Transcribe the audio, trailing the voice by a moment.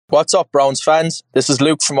What's up, Browns fans? This is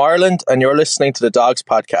Luke from Ireland, and you're listening to the Dawgs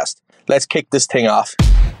podcast. Let's kick this thing off.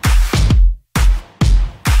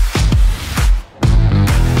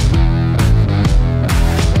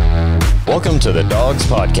 Welcome to the Dawgs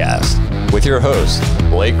podcast with your hosts,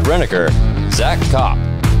 Blake Reneker, Zach Kopp,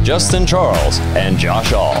 Justin Charles, and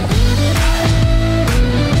Josh All.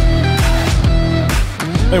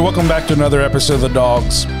 Hey, welcome back to another episode of the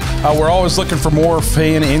Dawgs. We're always looking for more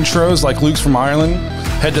fan intros like Luke's from Ireland.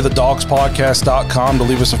 Head to thedawgspodcast.com to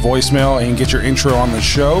leave us a voicemail and get your intro on the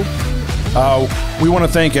show. We want to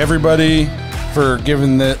thank everybody for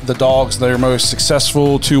giving the Dawgs their most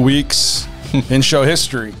successful 2 weeks in show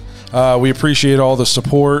history. We appreciate all the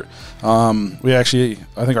support. We actually,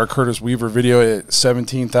 I think our Curtis Weaver video at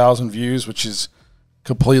 17,000 views, which is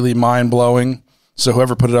completely mind-blowing. So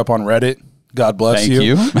whoever put it up on Reddit, God bless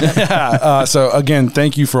you. So again,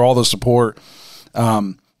 thank you for all the support.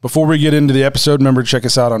 Before we get into the episode, remember to check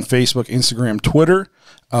us out on Facebook, Instagram, Twitter.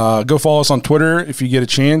 Go follow us on Twitter if you get a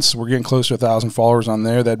chance. We're getting close to 1,000 followers on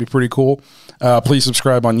there. That'd be pretty cool. Please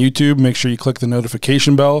subscribe on YouTube. Make sure you click the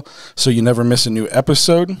notification bell so you never miss a new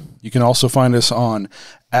episode. You can also find us on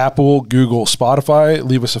Apple, Google, Spotify.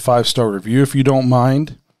 Leave us a 5-star review if you don't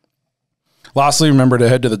mind. Lastly, remember to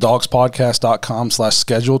head to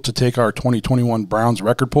thedawgspodcast.com/schedule to take our 2021 Browns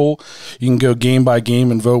record poll. You can go game by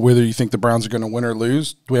game and vote whether you think the Browns are going to win or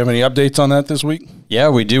lose. Do we have any updates on that this week? Yeah,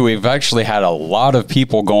 we do. We've actually had a lot of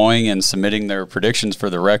people going and submitting their predictions for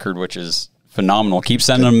the record, which is phenomenal. Keep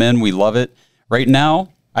sending them in. We love it. Right now,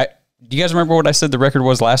 do you guys remember what I said the record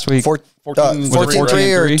was last week? 14-3 or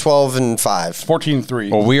 12-5?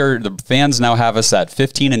 14-3. Well, the fans now have us at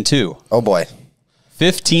 15-2. Oh, boy.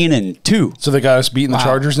 15-2. So they got us beating the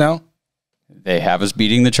Chargers now? They have us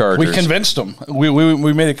beating the Chargers. We convinced them.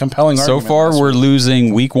 We made a compelling argument. So far, we're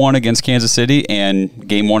losing week 1 against Kansas City and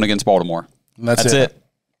game 1 against Baltimore. And that's it.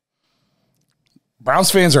 Browns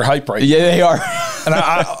fans are hype right now. Yeah, they are. And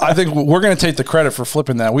I think we're going to take the credit for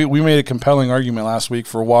flipping that. We made a compelling argument last week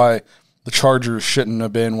for why the Chargers shouldn't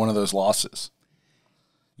have been one of those losses.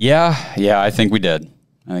 Yeah, I think we did.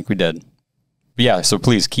 But yeah, so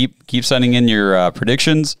please keep sending in your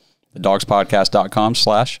predictions.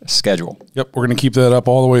 thedawgspodcast.com/schedule. Yep, we're going to keep that up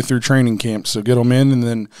all the way through training camp. So get them in, and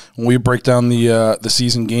then when we break down the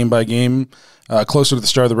season game by game, closer to the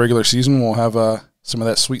start of the regular season, we'll have some of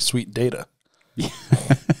that sweet data.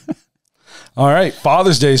 All right,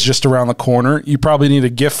 Father's Day is just around the corner. You probably need a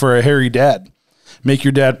gift for a hairy dad. Make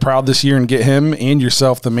your dad proud this year and get him and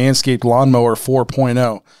yourself the Manscaped Lawnmower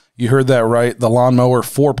 4.0. You heard that right, the Lawnmower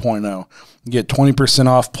 4.0. Get 20%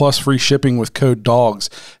 off plus free shipping with code DAWGS,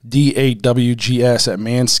 DAWGS at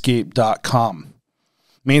manscaped.com.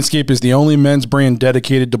 Manscaped is the only men's brand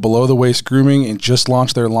dedicated to below-the-waist grooming and just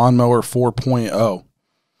launched their Lawnmower 4.0.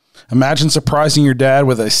 Imagine surprising your dad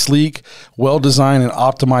with a sleek, well-designed, and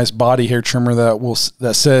optimized body hair trimmer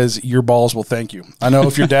that says your balls will thank you. I know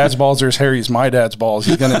if your dad's balls are as hairy as my dad's balls,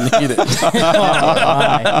 he's going to need it.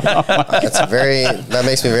 That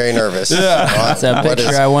makes me very nervous. Yeah. That's a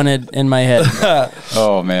picture I wanted in my head.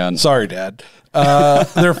 Oh, man. Sorry, Dad.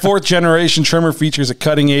 Their 4th-generation trimmer features a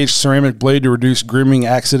cutting-edge ceramic blade to reduce grooming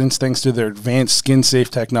accidents thanks to their advanced skin-safe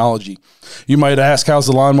technology. You might ask, how's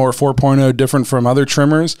the Lawnmower 4.0 different from other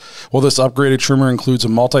trimmers? Well, this upgraded trimmer includes a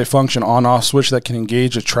multi-function on-off switch that can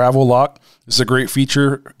engage a travel lock. This is a great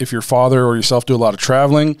feature if your father or yourself do a lot of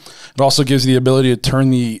traveling. It also gives you the ability to turn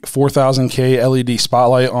the 4000K LED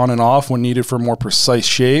spotlight on and off when needed for a more precise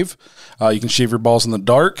shave. You can shave your balls in the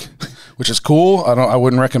dark, which is cool. I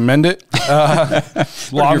wouldn't recommend it.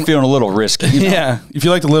 You're feeling a little risky. Yeah, if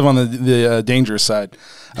you like to live on the dangerous side.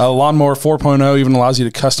 Lawnmower 4.0 even allows you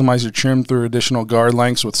to customize your trim through additional guard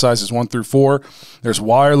lengths with sizes 1 through 4. There's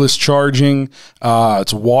wireless charging.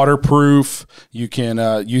 It's waterproof. You can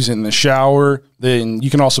use it in the shower. Then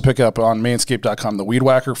you can also pick up on manscaped.com the Weed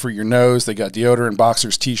Whacker for your nose. They got deodorant,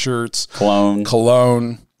 boxers, T-shirts,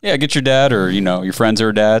 cologne. Yeah, get your dad or your friends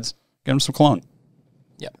or dads. Get them some cologne.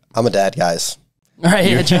 Yeah, I'm a dad, guys. All right,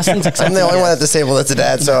 yeah, Justin's I'm the only one at this table that's a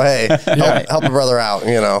dad, so hey, help a brother out,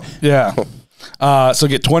 Yeah. So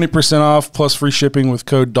get 20% off plus free shipping with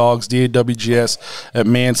code DAWGS, DAWGS at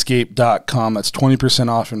manscaped.com. That's 20%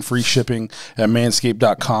 off and free shipping at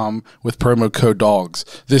manscaped.com with promo code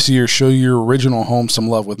DAWGS. This year, show your original home some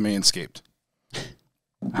love with Manscaped.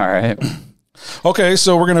 All right. Okay,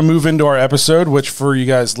 so we're going to move into our episode, which for you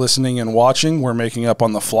guys listening and watching, we're making up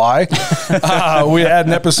on the fly. We had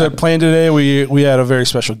an episode planned today. We had a very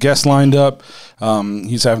special guest lined up.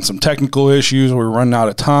 He's having some technical issues. We're running out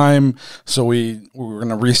of time, so we're going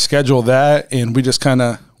to reschedule that, and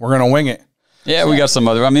we're going to wing it. Yeah, we got some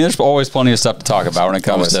other. I mean, there's always plenty of stuff to talk about when it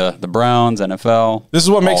comes to the Browns, NFL. This is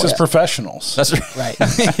what makes us professionals. That's Right.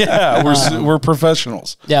 Yeah, we're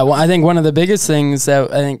professionals. Yeah, well, I think one of the biggest things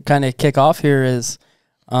that I think kind of kick off here is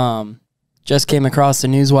just came across the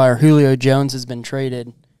newswire. Julio Jones has been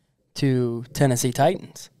traded to Tennessee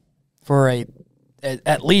Titans for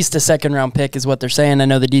at least a second-round pick is what they're saying. I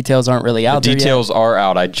know the details aren't really out there yet. The details are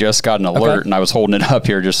out. I just got an alert, and I was holding it up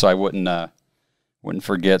here just so I wouldn't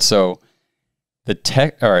forget. So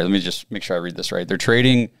all right, let me just make sure I read this right. They're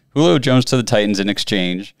trading Julio Jones to the Titans in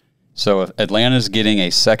exchange. So if Atlanta's getting a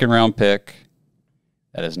second-round pick,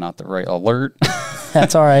 that is not the right alert.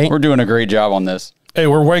 That's all right. We're doing a great job on this. Hey,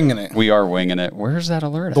 we're winging it. We are winging it. Where's that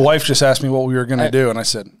alert? The wife just asked me what we were going to do, and I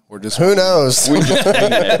said, we're just... Who knows? We just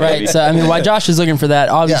winging it, Right. baby. So, I mean, while Josh is looking for that,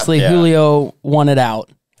 obviously Yeah. Julio wanted out.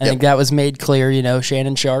 I think that was made clear,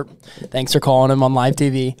 Shannon Sharp. Thanks for calling him on live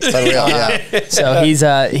TV. Yeah. So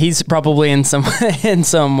he's probably in some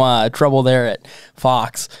trouble there at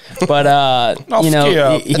Fox. But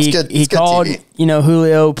he called, TV.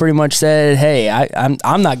 Julio pretty much said, "Hey,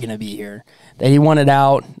 I'm not going to be here." That he wanted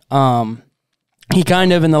out. He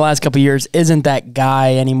kind of in the last couple of years isn't that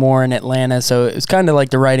guy anymore in Atlanta. So it was kind of like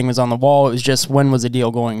the writing was on the wall. It was just when was the deal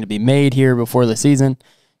going to be made here before the season?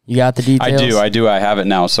 You got the details? I do. I have it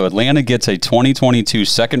now. So Atlanta gets a 2022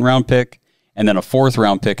 second-round pick and then a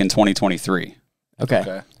fourth-round pick in 2023.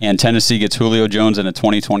 Okay. And Tennessee gets Julio Jones in a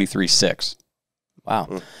 2023 six.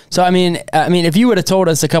 Wow. So, I mean, if you would have told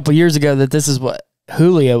us a couple years ago that this is what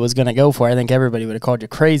Julio was going to go for, I think everybody would have called you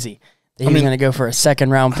crazy. That he was going to go for a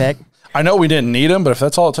second-round pick. I know we didn't need him, but if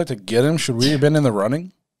that's all it took to get him, should we have been in the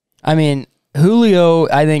running? I mean, Julio,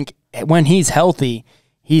 I think when he's healthy,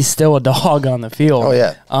 he's still a dog on the field. Oh,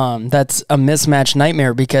 yeah. That's a mismatch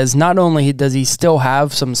nightmare because not only does he still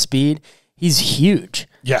have some speed, he's huge.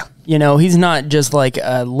 Yeah. He's not just like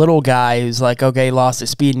a little guy who's like, okay, lost his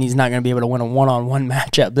speed and he's not going to be able to win a one-on-one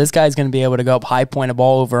matchup. This guy's going to be able to go up high, point a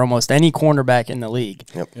ball over almost any cornerback in the league.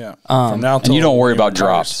 Yep. Yeah. From now And you don't worry about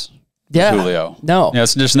drops. Yeah. Julio. No.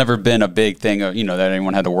 It's just never been a big thing, that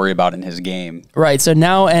anyone had to worry about in his game. Right. So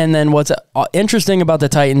now, and then what's interesting about the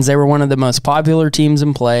Titans, they were one of the most popular teams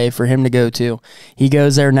in play for him to go to. He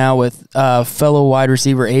goes there now with fellow wide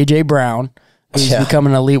receiver A.J. Brown, who's become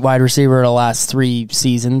an elite wide receiver the last 3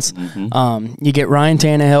 seasons. Mm-hmm. You get Ryan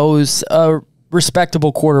Tannehill, who's a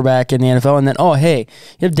respectable quarterback in the NFL. And then,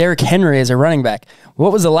 you have Derrick Henry as a running back.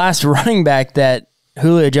 What was the last running back that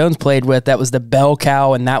Julio Jones played with that was the bell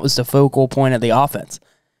cow and that was the focal point of the offense?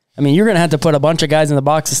 I mean, you're going to have to put a bunch of guys in the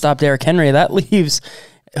box to stop Derrick Henry. That leaves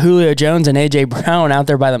Julio Jones and A.J. Brown out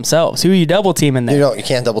there by themselves. Who are you double teaming there? You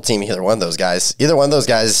can't double team either one of those guys. Either one of those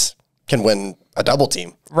guys can win a double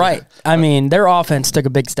team. Right. I mean, their offense took a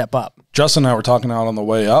big step up. Justin and I were talking out on the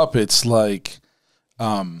way up. It's like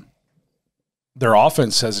their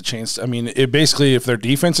offense has a chance. I mean, it basically, if their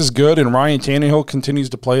defense is good and Ryan Tannehill continues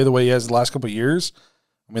to play the way he has the last couple of years,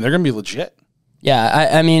 I mean, they're going to be legit. Yeah,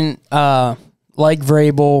 I mean, like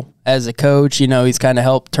Vrabel as a coach, he's kind of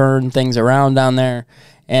helped turn things around down there.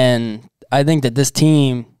 And I think that this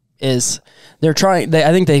team I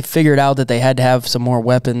think they figured out that they had to have some more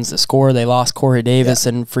weapons to score. They lost Corey Davis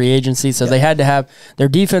in free agency, so they had to have their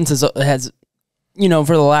defense has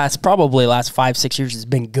for the last 5-6 years has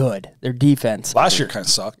been good. Their defense. Last year kind of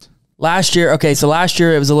sucked. Last year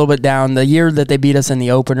it was a little bit down. The year that they beat us in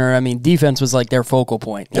the opener, I mean, defense was like their focal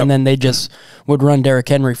point. Yep. And then they just would run Derrick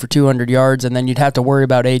Henry for 200 yards, and then you'd have to worry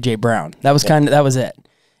about A.J. Brown. That was that was it.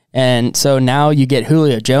 And so now you get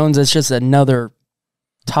Julio Jones. It's just another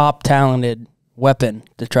top talented weapon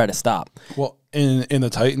to try to stop. Well, in the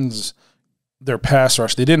Titans, their pass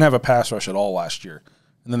rush, they didn't have a pass rush at all last year.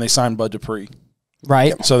 And then they signed Bud Dupree.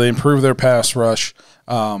 Right. So they improved their pass rush.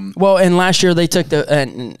 Well, and last year they took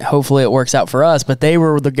and hopefully it works out for us, but they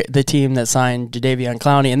were the team that signed Jadeveon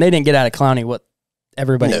Clowney, and they didn't get out of Clowney what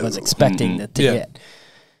everybody was expecting to get.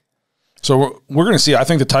 So we're going to see. I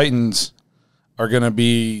think the Titans are going to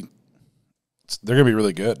be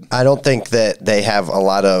really good. I don't think that they have a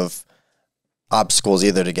lot of obstacles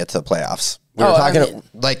either to get to the playoffs. We were talking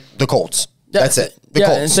like the Colts. That's it. The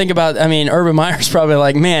Colts. And think about, Urban Meyer's probably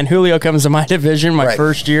like, man, Julio comes to my division my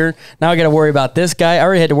first year. Now I got to worry about this guy. I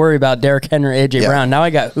already had to worry about Derrick Henry, A.J. Brown. Now I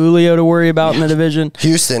got Julio to worry about in the division.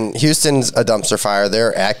 Houston's a dumpster fire.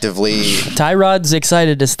 They're actively... Tyrod's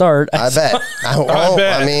excited to start. I bet.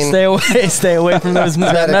 I mean... Stay away from those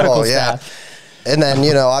medical staff. And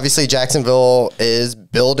then, obviously Jacksonville is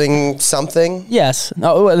building something. Yes.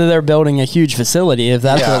 No, they're building a huge facility, if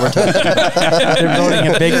that's what we're talking about. They're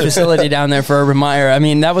building a big facility down there for Urban Meyer. I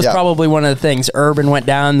mean, that was probably one of the things. Urban went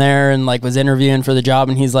down there and was interviewing for the job,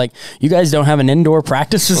 and he's like, you guys don't have an indoor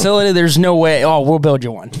practice facility? There's no way. Oh, we'll build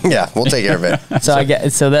you one. Yeah, we'll take care of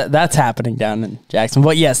it. So that's happening down in Jacksonville.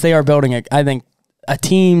 But yes, they are building a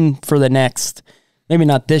team for the next, maybe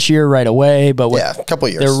not this year right away, but with a couple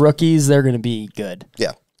years. They're rookies, they're going to be good.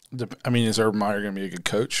 Yeah. I mean, is Urban Meyer going to be a good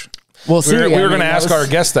coach? We'll see. We were going to ask our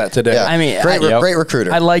guest that today. Yeah. I mean, great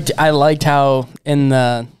recruiter. I liked how in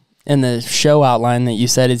the show outline that you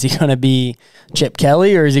said, is he going to be Chip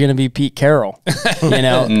Kelly or is he going to be Pete Carroll?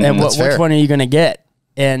 And which one are you going to get?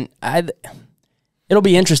 And it'll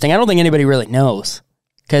be interesting. I don't think anybody really knows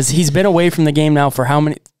because he's been away from the game now for how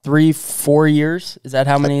many? 3-4 years? Is that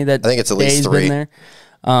how many that I think it's at least 3. Been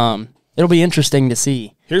there? It'll be interesting to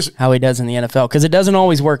see how he does in the NFL because it doesn't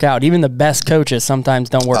always work out. Even the best coaches sometimes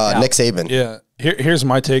don't work out. Nick Saban. Yeah. Here's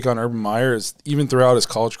my take on Urban Meyer is even throughout his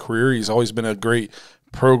college career, he's always been a great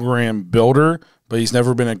program builder, but he's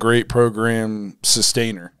never been a great program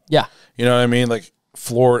sustainer. Yeah. You know what I mean? Like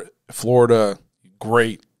Florida,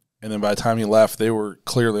 great. And then by the time he left, they were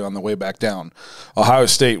clearly on the way back down. Ohio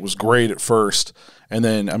State was great at first. And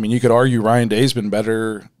then, I mean, you could argue Ryan Day's been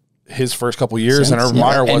better his first couple of years than Urban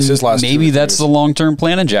Meyer was his last 2 maybe years. That's the long-term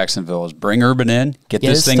plan in Jacksonville is bring Urban in, get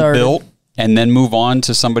this thing built, and then move on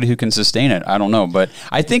to somebody who can sustain it. I don't know. But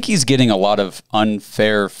I think he's getting a lot of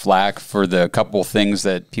unfair flack for the couple things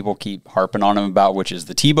that people keep harping on him about, which is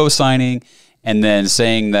the Tebow signing and then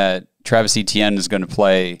saying that Travis Etienne is going to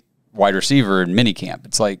play wide receiver in minicamp.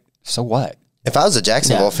 It's like, so what? If I was a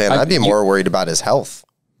Jacksonville fan, I'd be more worried about his health.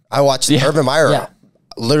 I watched Urban Meyer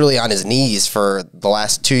literally on his knees for the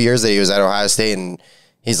last 2 years that he was at Ohio State, and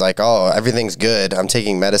he's like, oh, everything's good. I'm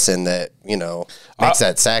taking medicine that, makes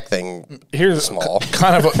that sack thing small.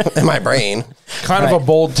 Kind of in my brain. Kind of a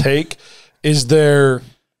bold take. Is there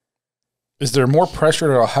more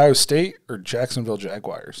pressure at Ohio State or Jacksonville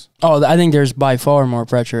Jaguars? Oh, I think there's by far more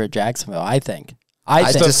pressure at Jacksonville, I think.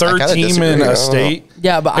 It's the third team in a state.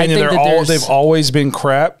 Yeah, but I think they've always been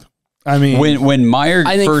crap. I mean, when Meyer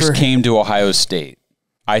first came to Ohio State,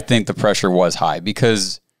 I think the pressure was high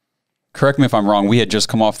because, correct me if I'm wrong, we had just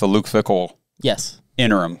come off the Luke Fickell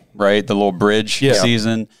interim, right? The little bridge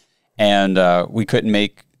season, and we couldn't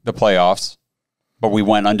make the playoffs, but we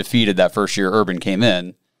went undefeated that first year Urban came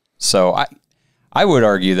in. So I would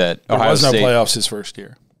argue that Ohio State... There was no playoffs his first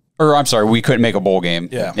year. Or, I'm sorry, we couldn't make a bowl game.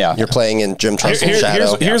 Yeah. You're playing in Jim Trussell's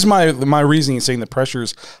shadow. Here's my reasoning saying the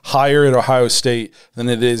pressure's higher at Ohio State than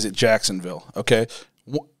it is at Jacksonville, okay?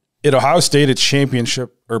 At Ohio State, it's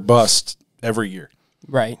championship or bust every year.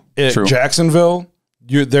 Right. At Jacksonville,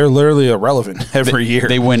 they're literally irrelevant every year.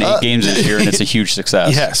 They win 8 games this year, and it's a huge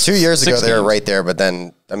success. Yes. 2 years ago, they were right there, but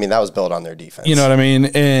then, I mean, that was built on their defense. You know what I mean?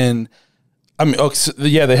 And... I mean,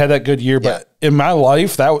 they had that good year, but in my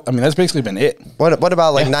life, that's basically been it. What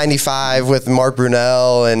about 95 with Mark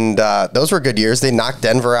Brunell and those were good years. They knocked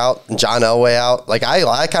Denver out and John Elway out. Like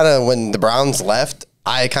I kind of when the Browns left,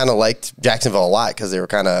 I kind of liked Jacksonville a lot because they were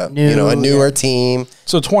kind of a newer team.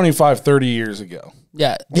 So 25, 30 years ago.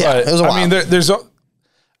 Yeah, it was a while. I mean,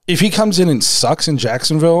 if he comes in and sucks in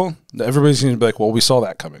Jacksonville, everybody's going to be like, "Well, we saw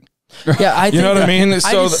that coming." Yeah, you know what I mean.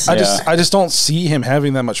 So I just don't see him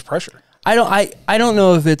having that much pressure. I don't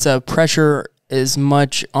know if it's a pressure as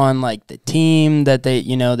much on the team that they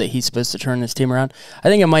that he's supposed to turn this team around. I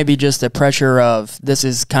think it might be just the pressure of this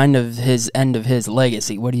is kind of his end of his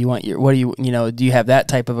legacy. What do you want do you have that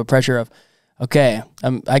type of a pressure of okay,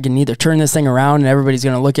 I can either turn this thing around and everybody's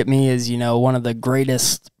going to look at me as one of the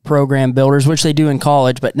greatest program builders, which they do in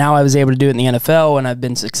college, but now I was able to do it in the NFL and I've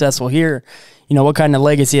been successful here. What kind of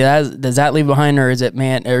legacy does that leave behind, or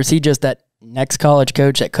is he just that next college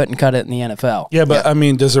coach that couldn't cut it in the NFL? Yeah, but I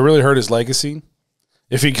mean, does it really hurt his legacy?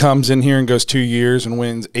 If he comes in here and goes 2 years and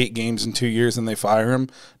wins 8 games in 2 years and they fire him,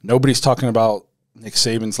 nobody's talking about Nick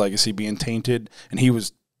Saban's legacy being tainted, and he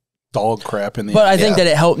was dog crap in the But I think that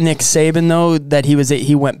it helped Nick Saban, though, that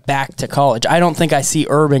he went back to college. I don't think I see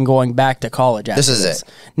Urban going back to college after this.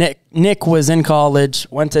 It. Nick was in college,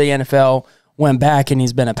 went to the NFL, went back, and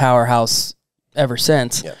he's been a powerhouse ever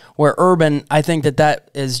since. Yeah. Where Urban, I think that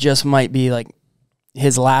is just might be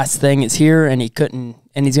his last thing is here, and he's going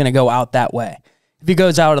to go out that way. If he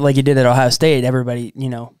goes out like he did at Ohio State, everybody,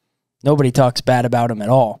 nobody talks bad about him at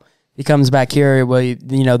all. If he comes back here, well,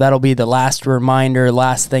 that'll be the last reminder,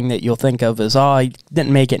 last thing that you'll think of is, he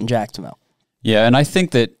didn't make it in Jacksonville. Yeah, and I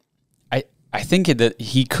think that I think that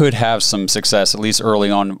he could have some success, at least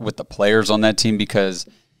early on, with the players on that team because,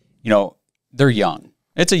 they're young.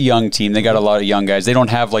 It's a young team. They got a lot of young guys. They don't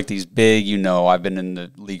have like these big, I've been in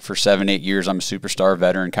the league for 7-8 years. I'm a superstar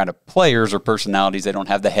veteran kind of players or personalities. They don't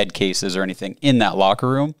have the head cases or anything in that locker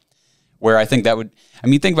room where I think that would,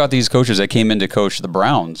 think about these coaches that came in to coach the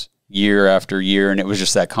Browns year after year. And it was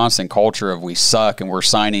just that constant culture of we suck and we're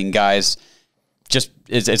signing guys. Just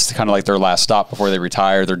it's kind of like their last stop before they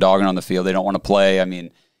retire. They're dogging on the field. They don't want to play.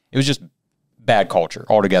 It was just bad culture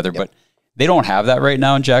altogether. Yep. But they don't have that right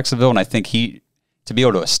now in Jacksonville. And I think to be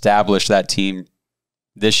able to establish that team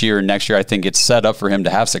this year and next year, I think it's set up for him to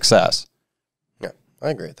have success. Yeah, I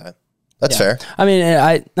agree with that. That's fair.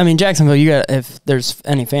 Jacksonville, if there's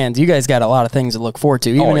any fans, you guys got a lot of things to look forward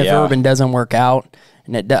to. Even if Urban doesn't work out,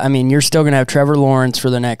 and you're still going to have Trevor Lawrence for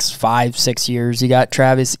the next 5-6 years. You got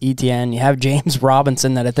Travis Etienne. You have James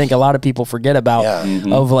Robinson that I think a lot of people forget about. Yeah.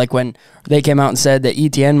 Mm-hmm. Of like when they came out and said that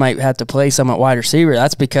Etienne might have to play some at wide receiver.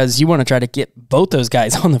 That's because you want to try to get both those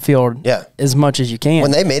guys on the field as much as you can.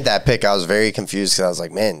 When they made that pick, I was very confused because I was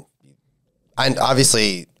like, man,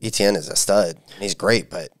 obviously Etienne is a stud. He's great,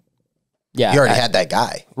 but you already had that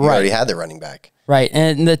guy. You already had the running back. Right.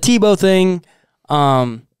 And the Tebow thing,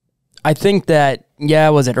 I think that,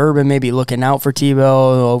 was it Urban maybe looking out for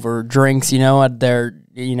Tebow over drinks, at their,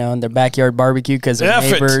 in their backyard barbecue because their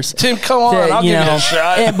neighbors. Tim, come on, I'll give you a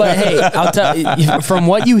shot. But hey, I'll tell you, from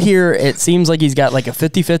what you hear, it seems like he's got like a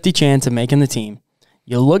 50-50 chance of making the team.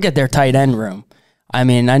 You look at their tight end room. I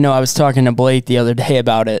know I was talking to Blake the other day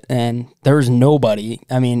about it, and there's nobody.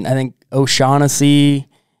 I think O'Shaughnessy,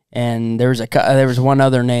 and there was one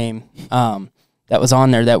other name that was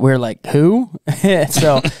on there that we're like, who?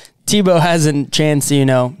 So Tebow has a chance,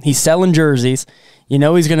 he's selling jerseys. He's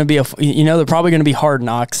going to be they're probably going to be Hard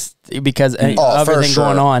Knocks because of everything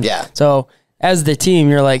going on. Yeah. So as the team,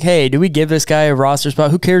 you're like, hey, do we give this guy a roster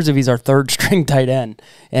spot? Who cares if he's our third string tight end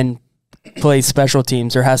and plays special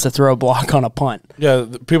teams or has to throw a block on a punt? Yeah.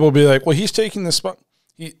 People will be like, well, he's taking the spot.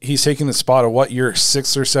 He's taking the spot of what, your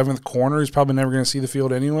 6th or 7th corner. He's probably never going to see the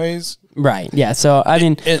field anyways. Right. Yeah. So,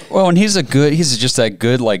 and he's just that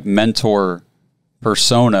good, like, mentor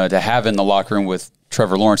persona to have in the locker room with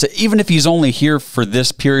Trevor Lawrence. Even if he's only here for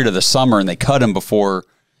this period of the summer and they cut him before,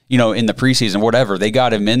 in the preseason, whatever, they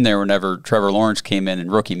got him in there whenever Trevor Lawrence came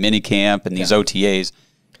in rookie minicamp and these OTAs.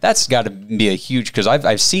 That's got to be a huge, because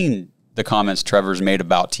I've seen the comments Trevor's made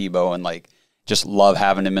about Tebow and, like, just love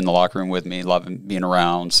having him in the locker room with me, love him being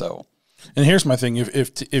around. So, and here's my thing: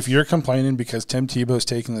 if you're complaining because Tim Tebow's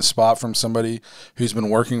taking the spot from somebody who's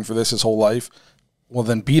been working for this his whole life, well,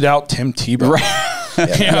 then beat out Tim Tebow.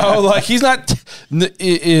 Right. Like he's not.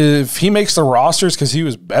 If he makes the rosters because he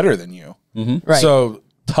was better than you, right? So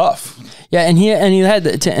tough. Yeah, and he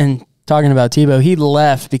had and talking about Tebow, he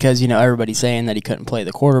left because everybody's saying that he couldn't play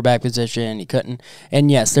the quarterback position. He couldn't,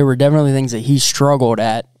 and yes, there were definitely things that he struggled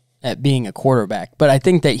at being a quarterback. But I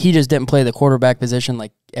think that he just didn't play the quarterback position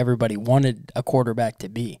like everybody wanted a quarterback to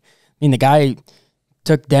be. The guy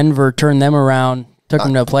took Denver, turned them around, took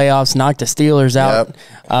them to the playoffs, knocked the Steelers out.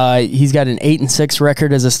 Yep. He's got an 8-6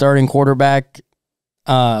 record as a starting quarterback,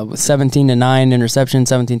 with 17-9 interceptions,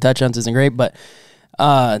 17 touchdowns. Isn't great, but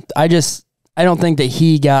I don't think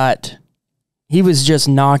that he was just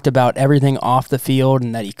knocked about everything off the field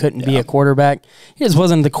and that he couldn't be a quarterback. He just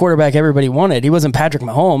wasn't the quarterback everybody wanted. He wasn't Patrick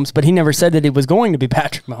Mahomes, but he never said that he was going to be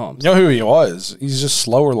Patrick Mahomes. You know who he was? He's just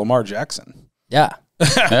slower Lamar Jackson. Yeah.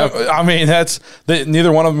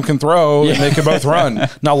 Neither one of them can throw, and they can both run.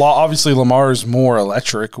 Now, obviously, Lamar's more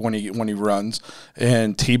electric when he runs,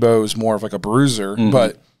 and Tebow's more of like a bruiser. Mm-hmm.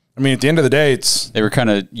 But at the end of the day, they were kind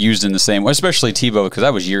of used in the same way, especially Tebow, because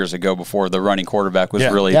that was years ago before the running quarterback was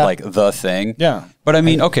really like the thing. Yeah. But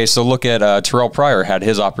okay, so look at Terrell Pryor had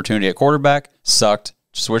his opportunity at quarterback, sucked,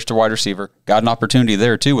 switched to wide receiver, got an opportunity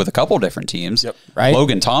there too with a couple different teams. Yep. Right.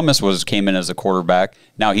 Logan Thomas came in as a quarterback.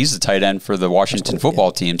 Now he's the tight end for the Washington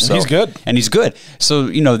football team. So he's good. And he's good. So,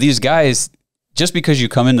 these guys, just because you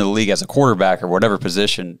come into the league as a quarterback or whatever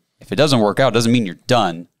position, if it doesn't work out, doesn't mean you're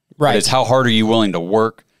done. Right. But it's how hard are you willing to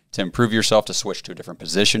work to improve yourself, to switch to a different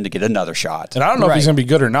position, to get another shot. And I don't know if he's going to be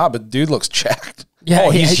good or not, but dude looks jacked.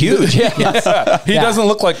 Yeah, he's huge. He doesn't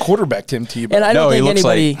look like quarterback Tim Tebow. And I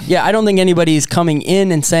don't think anybody's coming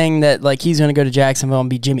in and saying that like he's going to go to Jacksonville and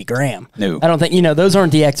be Jimmy Graham. No. I don't think, those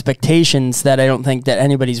aren't the expectations that I don't think that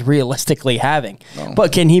anybody's realistically having. No.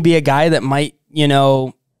 But can he be a guy that might,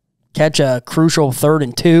 catch a crucial 3rd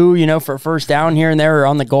and 2, for first down here and there or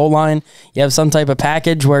on the goal line? You have some type of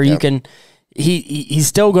package where you can. He's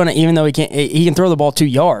still going to, even though he can throw the ball 2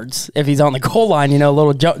 yards if he's on the goal line, a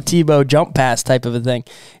little Tebow jump pass type of a thing.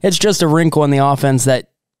 It's just a wrinkle in the offense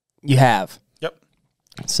that you have. Yep.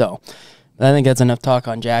 So I think that's enough talk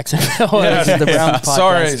on Jacksonville. This is the Browns podcast.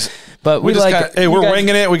 Sorry. But we're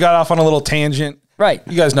winging it. We got off on a little tangent. Right.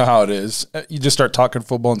 You guys know how it is. You just start talking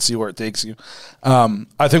football and see where it takes you.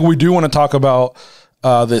 I think we do want to talk about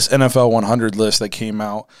this NFL 100 list that came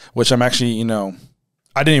out, which I'm actually,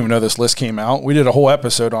 I didn't even know this list came out. We did a whole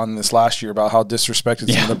episode on this last year about how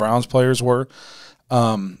disrespected some of the Browns players were.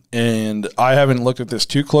 And I haven't looked at this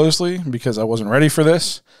too closely because I wasn't ready for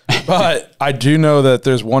this. But I do know that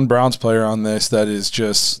there's one Browns player on this that is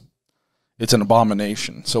just, it's an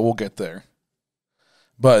abomination. So we'll get there.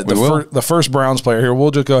 But the first Browns player here,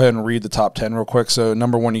 we'll just go ahead and read the top 10 real quick. So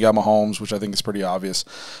number 1, you got Mahomes, which I think is pretty obvious.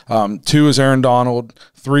 2 is Aaron Donald.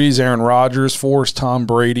 3 is Aaron Rodgers. 4 is Tom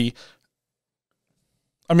Brady.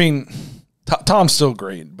 I mean, Tom's still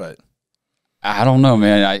great, but I don't know,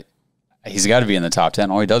 man. He's got to be in the top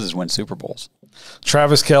 10. All he does is win Super Bowls.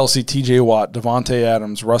 Travis Kelce, T.J. Watt, Devontae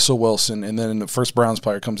Adams, Russell Wilson, and then the first Browns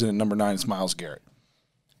player comes in at number 9 is Myles Garrett.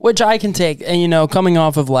 Which I can take. And, coming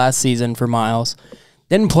off of last season for Myles,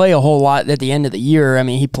 didn't play a whole lot at the end of the year. I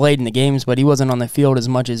mean, he played in the games, but he wasn't on the field as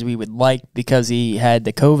much as we would like because he had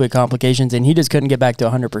the COVID complications, and he just couldn't get back to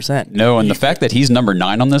 100%. No, and the fact that he's number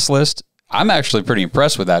 9 on this list, I'm actually pretty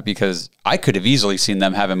impressed with that because I could have easily seen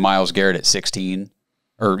them having Myles Garrett at 16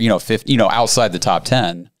 or, 50, outside the top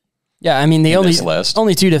 10. Yeah, I mean, the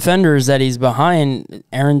only 2 defenders that he's behind,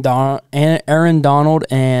 Aaron Donald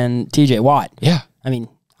and T.J. Watt. Yeah. I mean,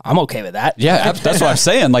 I'm okay with that. Yeah, that's what I'm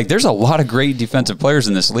saying. Like, there's a lot of great defensive players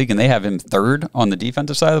in this league, and they have him 3rd on the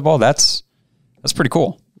defensive side of the ball. That's pretty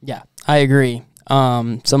cool. Yeah, I agree.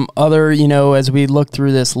 Some other, as we look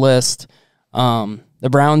through this list, the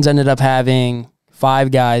Browns ended up having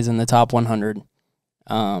 5 guys in the top 100.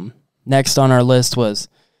 Next on our list was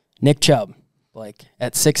Nick Chubb,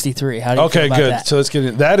 at 63. How do you feel about good. that? So let's get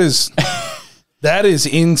it. That is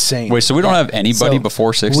insane. Wait, so we don't have anybody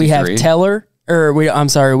before 63? We have Teller. We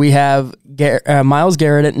have Myles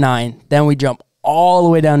Garrett at 9. Then we jump all the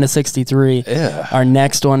way down to 63. Yeah. Our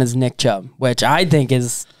next one is Nick Chubb, which I think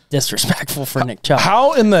is disrespectful for Nick Chubb.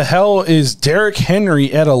 How in the hell is Derrick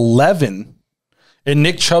Henry at 11 and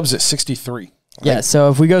Nick Chubb's at 63? Yeah, so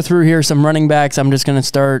if we go through here some running backs, I'm just going to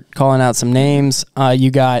start calling out some names. You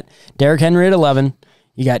got Derrick Henry at 11.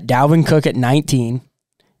 You got Dalvin Cook at 19.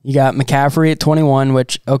 You got McCaffrey at 21,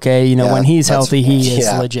 which, when he's healthy, he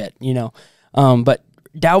is legit, But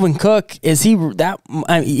Dalvin Cook, is he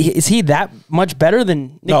that much better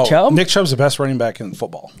than Nick Chubb? Nick Chubb's the best running back in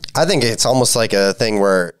football. I think it's almost like a thing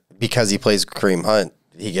where because he plays Kareem Hunt,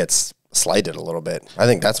 he gets slighted a little bit. I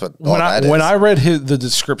think that's what that is. When I read the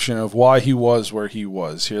description of why he was where he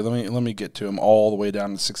was here, let me get to him all the way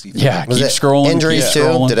down to 63. Yeah, keep scrolling. Injuries too?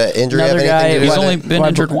 Scrolling. Did an injury Another have anything to do He's with only it? been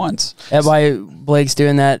injured once. That's why Blake's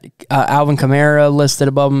doing that. Alvin Kamara listed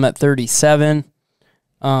above him at 37.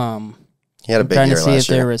 He had a big trying year to see last if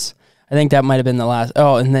there year. was. I think that might have been the last.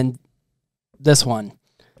 Oh, and then this one.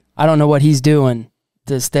 I don't know what he's doing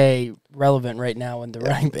to stay relevant right now in the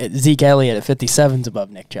running. Zeke Elliott at 57 is above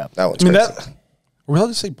Nick Chubb. That one's crazy. Are we allowed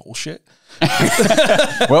to say bullshit?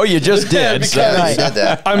 Well, you just did. You did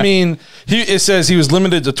that. I mean, it says he was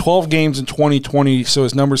limited to 12 games in 2020, so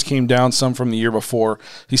his numbers came down some from the year before.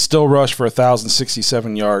 He still rushed for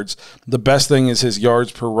 1,067 yards. The best thing is his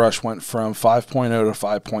yards per rush went from 5.0 to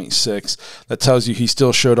 5.6. That tells you he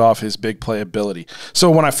still showed off his big play ability.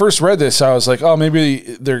 So when I first read this, I was like, oh,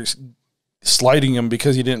 maybe they're slighting him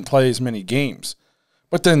because he didn't play as many games.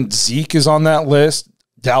 But then Zeke is on that list.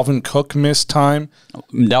 Dalvin Cook missed time.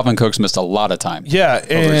 Dalvin Cook's missed a lot of time. Yeah,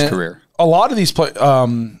 over his career. A lot of these play,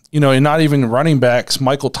 and not even running backs.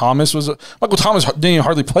 Michael Thomas didn't even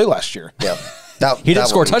hardly play last year. Yeah, he didn't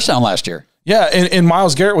score a touchdown last year. Yeah, and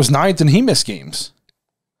Myles Garrett was 9th, and he missed games.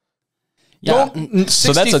 Yeah,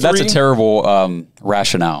 so that's a terrible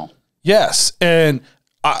rationale. Yes, and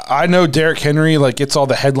I know Derrick Henry gets all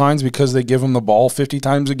the headlines because they give him the ball 50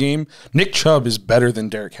 times a game. Nick Chubb is better than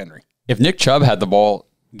Derrick Henry. If Nick Chubb had the ball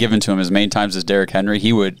given to him as many times as Derrick Henry,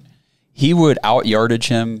 he would out yardage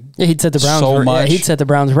him. Yeah, he'd set the Browns so much. Yeah, he'd set the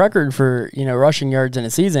Browns record for rushing yards in a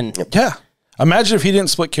season. Yeah, imagine if he didn't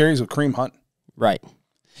split carries with Kareem Hunt. Right.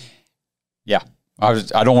 Yeah,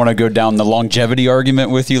 I don't want to go down the longevity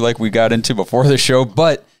argument with you like we got into before the show,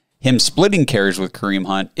 but him splitting carries with Kareem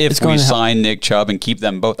Hunt, if we sign Nick Chubb and keep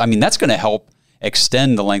them both, I mean, that's going to help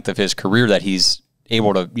extend the length of his career that he's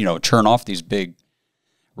able to churn off these big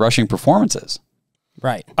rushing performances.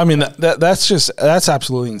 Right. I mean, that's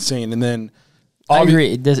absolutely insane. And then I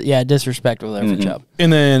agree. Disrespectful there for Chubb.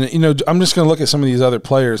 And then, I'm just going to look at some of these other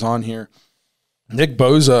players on here. Nick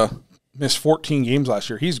Bosa missed 14 games last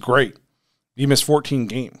year. He's great. He missed 14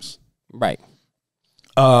 games. Right.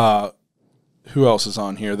 Who else is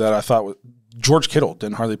on here that I thought was George Kittle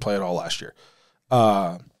didn't hardly play at all last year.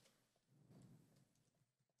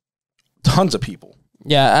 tons of people.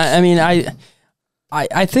 Yeah, I mean,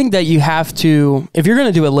 I think that you have to, if you're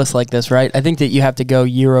going to do a list like this, right, I think that you have to go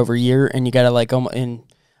year over year, and you got to and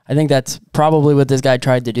I think that's probably what this guy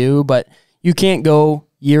tried to do, but you can't go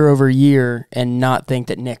year over year and not think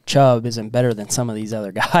that Nick Chubb isn't better than some of these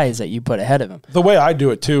other guys that you put ahead of him. The way I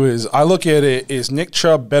do it too is I look at it, is Nick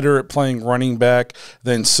Chubb better at playing running back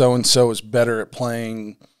than so-and-so is better at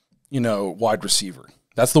playing, wide receiver.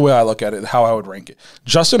 That's the way I look at it, how I would rank it.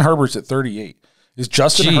 Justin Herbert's at 38. Is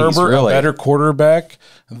Justin Herbert really a better quarterback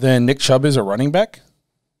than Nick Chubb is a running back?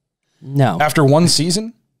 No. After one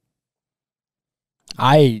season?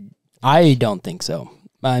 I don't think so.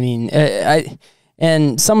 I mean,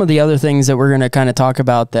 and some of the other things that we're going to kind of talk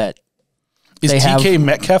about that is TK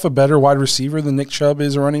Metcalf a better wide receiver than Nick Chubb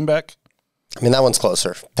is a running back? I mean, that one's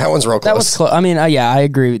closer. That one's real close. That was close. I mean, yeah, I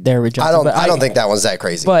agree there with Justin. I don't think that one's that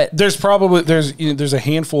crazy. But there's a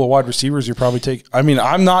handful of wide receivers you probably take. I mean,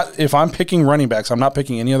 if I'm picking running backs, I'm not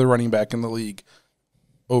picking any other running back in the league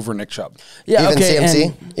over Nick Chubb. Yeah, even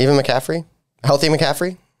CMC, even McCaffrey, healthy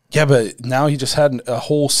McCaffrey. Yeah, but now he just had a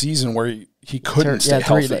whole season where he couldn't stay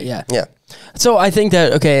healthy. Yeah. So I think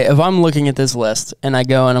that, if I'm looking at this list and I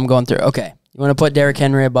go and I'm going through, you want to put Derrick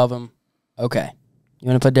Henry above him? Okay. You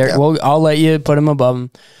want to put Derrick? Yeah. Well, I'll let you put him above him.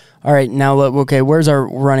 All right, now where's our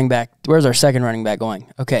running back? Where's our second running back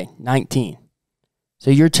going? Okay, 19. So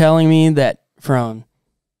you're telling me that from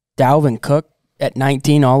Dalvin Cook at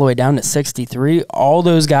 19 all the way down to 63, all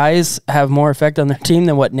those guys have more effect on their team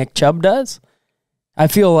than what Nick Chubb does? I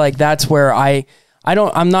feel like that's where I'm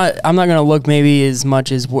not going to look maybe as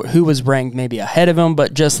much as who was ranked maybe ahead of him,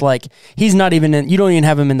 but just like he's not even in, you don't even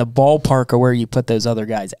have him in the ballpark of where you put those other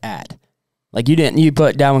guys at. Like you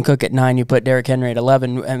put Dalvin Cook at 9, you put Derrick Henry at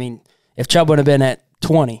 11. I mean, if Chubb would have been at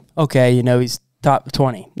 20, he's top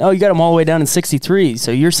 20. No, you got him all the way down to 63.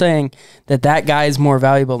 So you're saying that guy is more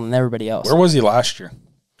valuable than everybody else. Where was he last year?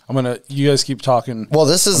 You guys keep talking. Well,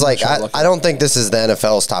 this is I don't think this is the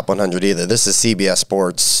NFL's top 100 either. This is CBS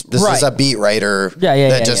Sports. This is a beat writer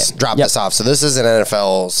that just dropped this off. So this is an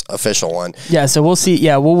NFL's official one. Yeah, so we'll see.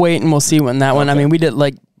 Yeah, we'll wait and we'll see when that one. I mean, we did,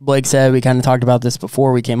 like Blake said, we kind of talked about this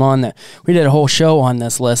before we came on, that we did a whole show on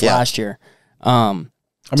this list last year.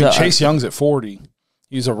 Chase Young's at 40.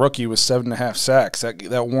 He's a rookie with 7.5 sacks.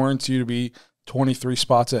 That warrants you to be 23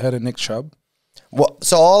 spots ahead of Nick Chubb. Well,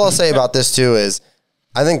 so all I'll say about this too is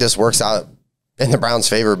I think this works out in the Browns'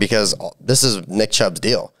 favor because this is Nick Chubb's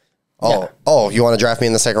deal. You want to draft me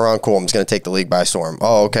in the second round? Cool. I'm just going to take the league by storm.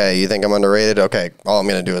 Oh, okay. You think I'm underrated? Okay. All I'm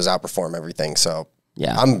going to do is outperform everything. So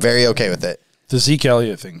I'm very okay with it. The Zeke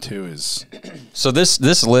Elliott thing too is. So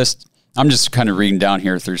this list, I'm just kind of reading down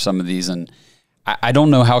here through some of these, and I don't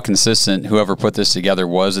know how consistent whoever put this together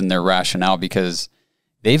was in their rationale because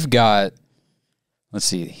they've got. Let's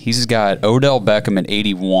see. He's got Odell Beckham at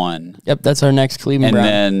 81. Yep, that's our next Cleveland Brown.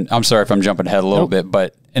 And then I'm sorry if I'm jumping ahead a little bit,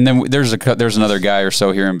 but and then there's another guy or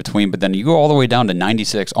so here in between. But then you go all the way down to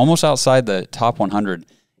 96, almost outside the top 100,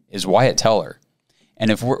 is Wyatt Teller. And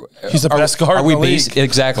he's the best guard in the league.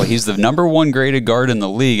 Exactly. He's the number one graded guard in the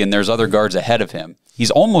league, and there's other guards ahead of him. He's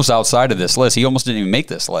almost outside of this list. He almost didn't even make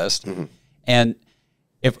this list. Mm-hmm. And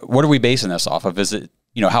what are we basing this off of? Is it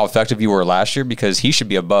how effective you were last year? Because he should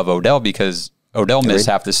be above Odell because Odell missed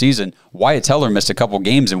half the season. Wyatt Teller missed a couple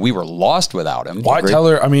games, and we were lost without him. Wyatt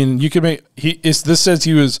Teller, I mean, you could make this says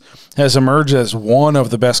he has emerged as one of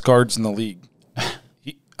the best guards in the league.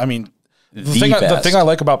 The thing I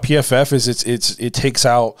like about PFF is it takes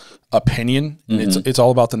out opinion. Mm-hmm. It's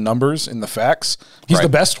all about the numbers and the facts. He's the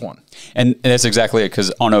best one, and that's exactly it.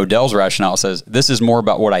 Because on Odell's rationale, it says this is more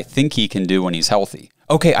about what I think he can do when he's healthy.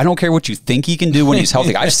 Okay, I don't care what you think he can do when he's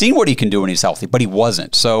healthy. I've seen what he can do when he's healthy, but he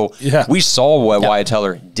wasn't. So we saw what Wyatt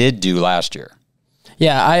Teller did do last year.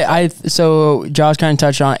 Yeah, so Josh kind of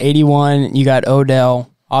touched on 81. You got Odell,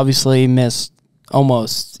 obviously missed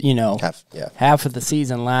almost, half of the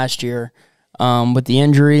season last year with the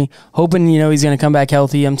injury. Hoping, he's going to come back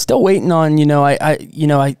healthy. I'm still waiting on, you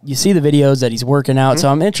see the videos that he's working out. Mm-hmm. So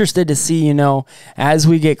I'm interested to see, as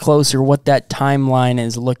we get closer, what that timeline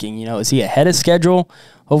is looking. Is he ahead of schedule?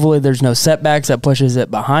 Hopefully there's no setbacks that pushes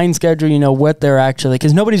it behind schedule. What they're actually,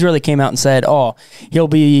 because nobody's really came out and said,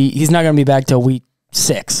 he's not going to be back till week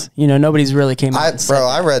 6. Nobody's really came out and said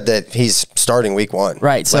I read that he's starting week 1.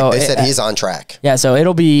 Right. So they said he's on track. Yeah. So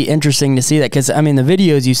it'll be interesting to see that because, the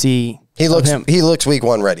videos you see. He looks week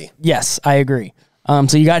 1 ready. Yes, I agree.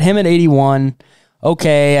 So you got him at 81.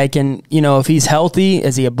 Okay, I can, if he's healthy,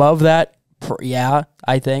 is he above that? Yeah,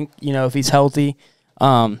 I think, if he's healthy.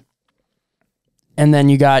 And then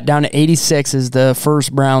you got down to 86 is the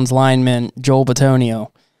first Browns lineman, Joel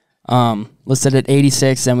Bitonio, listed at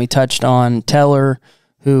 86. Then we touched on Teller,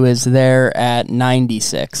 who is there at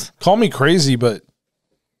 96. Call me crazy, but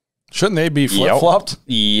shouldn't they be flip-flopped?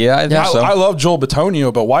 Yeah, I think so. I love Joel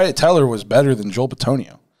Bitonio, but Wyatt Teller was better than Joel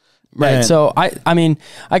Bitonio. Right. And so I mean,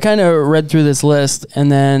 I kind of read through this list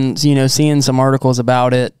and then, seeing some articles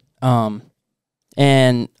about it.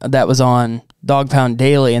 And that was on Dog Pound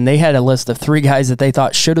Daily, and they had a list of 3 guys that they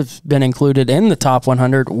thought should have been included in the top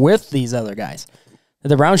 100 with these other guys.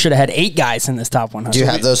 The Browns should have had 8 guys in this top 100. Do you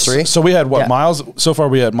have those 3? So we had Yeah. Miles? So far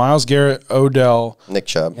we had Miles Garrett, Odell, Nick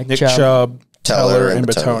Chubb. Nick Chubb, Teller, and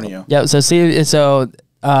Bitonio. Bitonio. Yeah. So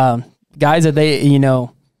guys that they,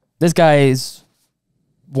 this guy is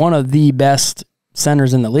one of the best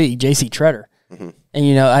centers in the league, J.C. Treader. Mm-hmm.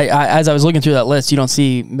 And, as I was looking through that list, you don't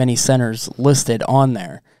see many centers listed on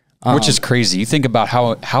there. Which is crazy. You think about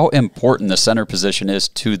how important the center position is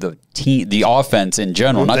to the team, the offense in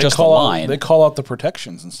general, not just the line. They call out the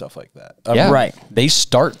protections and stuff like that. Yeah, right. They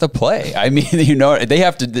start the play. I mean, they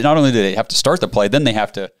have to, not only do they have to start the play, then they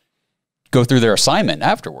have to go through their assignment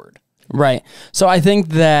afterward. Right. So I think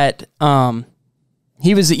that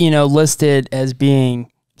he was, listed as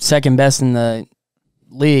being second best in the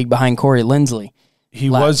league behind Corey Linsley. He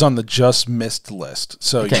was on the just missed list.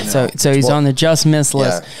 So, okay, so he's on the just missed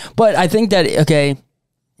list. Yeah. But I think that,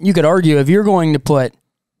 you could argue if you're going to put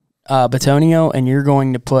Bitonio and you're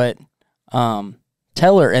going to put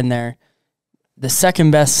Teller in there, the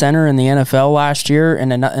second best center in the NFL last year and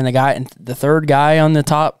the third guy on the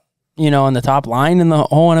top, on the top line in the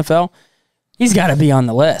whole NFL, he's got to be on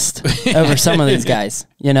the list over some of these guys,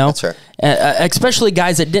 That's right. Especially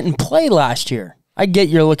guys that didn't play last year. I get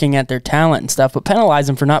you're looking at their talent and stuff, but penalize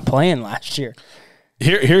them for not playing last year.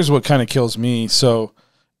 Here's what kind of kills me. So,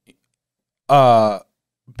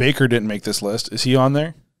 Baker didn't make this list. Is he on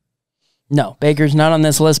there? No, Baker's not on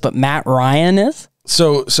this list, but Matt Ryan is.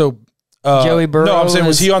 So Joey Burrow. No, I'm saying,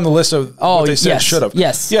 was he on the list of what they said should have?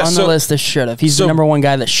 Yes, on the list that should have. He's the number one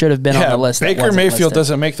guy that should have been on the list. Baker Mayfield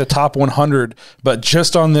doesn't make the top 100, but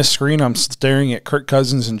just on this screen, I'm staring at Kirk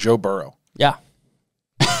Cousins and Joe Burrow. Yeah.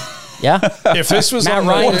 Yeah. If this was Matt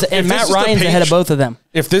Ryan's ahead of both of them.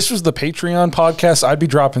 If this was the Patreon podcast, I'd be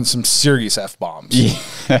dropping some serious F-bombs. You'd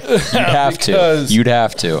have to. You'd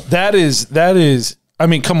have to. That is. I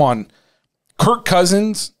mean, come on, Kirk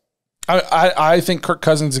Cousins. I think Kirk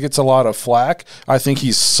Cousins gets a lot of flack. I think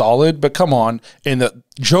he's solid, but come on,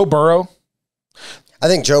 Joe Burrow. I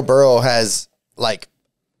think Joe Burrow has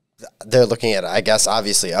they're looking at, I guess,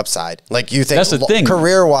 obviously upside. Like you think that's the thing.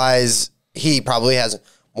 Career wise, he probably has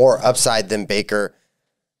more upside than Baker.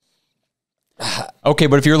 Okay,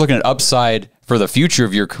 but if you're looking at upside for the future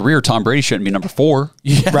of your career, Tom Brady shouldn't be number 4.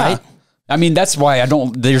 Yeah. Right? I mean, that's why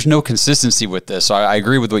there's no consistency with this. So I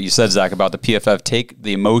agree with what you said, Zach, about the PFF. Take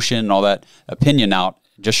the emotion and all that opinion out.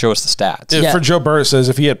 Just show us the stats. For Joe Burrow, it says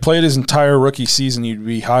if he had played his entire rookie season, he'd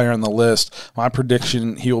be higher on the list. My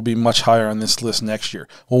prediction, he will be much higher on this list next year.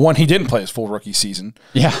 Well, one, he didn't play his full rookie season.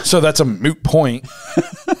 Yeah. So that's a moot point.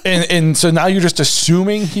 and so now you're just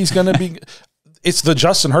assuming he's going to be – it's the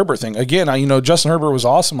Justin Herbert thing. Again, Justin Herbert was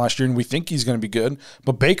awesome last year, and we think he's going to be good.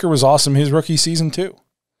 But Baker was awesome his rookie season too.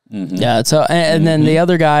 Mm-hmm. Yeah. So and then the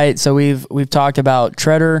other guy. So we've talked about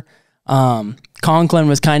Treader. Conklin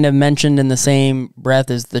was kind of mentioned in the same breath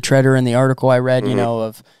as the Treader in the article I read.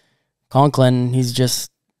 Of Conklin, he's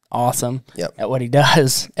just awesome at what he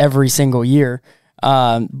does every single year.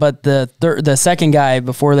 But the second guy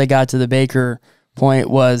before they got to the Baker point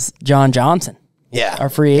was John Johnson. Yeah, our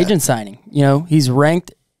free agent signing. He's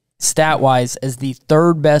ranked stat wise as the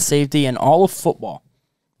third best safety in all of football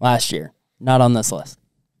last year. Not on this list.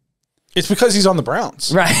 It's because he's on the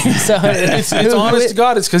Browns. Right. So it's honest to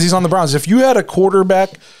God, it's because he's on the Browns. If you had a quarterback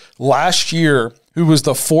last year who was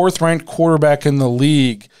the 4th ranked quarterback in the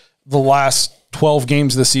league the last 12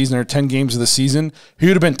 games of the season or 10 games of the season, he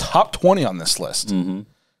would have been top 20 on this list. Mm-hmm.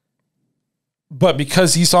 But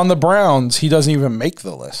because he's on the Browns, he doesn't even make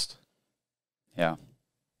the list. Yeah.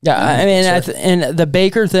 Yeah. I mean, and the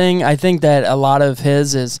Baker thing, I think that a lot of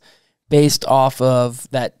his is based off of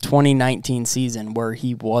that 2019 season where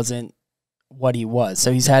he wasn't what he was.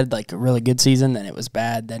 So he's had a really good season, then it was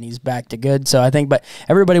bad, then he's back to good. So I think, but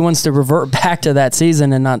everybody wants to revert back to that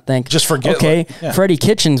season and not think, just forget. Okay, Freddie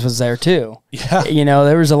Kitchens was there too. Yeah.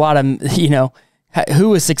 There was a lot of, who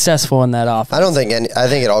was successful in that offense. I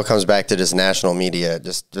think it all comes back to just national media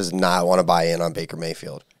just does not want to buy in on Baker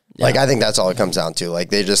Mayfield. Yeah. I think that's all it comes down to.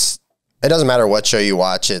 It doesn't matter what show you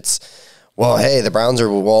watch. It's, well, hey, the Browns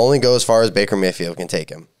will only go as far as Baker Mayfield can take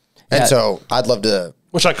him. And so I'd love to.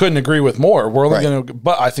 Which I couldn't agree with more. We're only going to,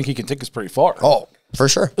 but I think he can take us pretty far. Oh, for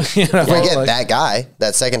sure. If we get that guy,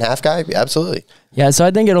 that second half guy, absolutely. Yeah, so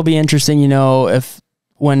I think it'll be interesting, if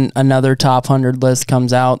when another top 100 list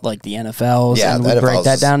comes out, like the NFL's, and we break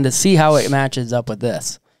that down to see how it matches up with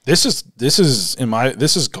this. This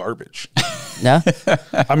is garbage. Yeah,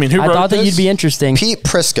 I mean, I thought that you'd be interesting. Pete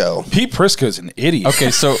Prisco. Pete Prisco's an idiot.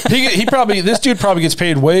 Okay, so this dude probably gets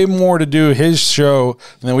paid way more to do his show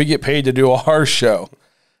than we get paid to do our show.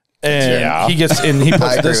 And he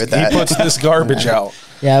puts this garbage out.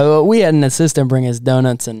 Yeah, well, we had an assistant bring us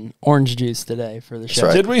donuts and orange juice today for the show.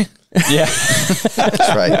 Right. Did we? Yeah,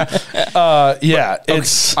 that's right. Yeah, I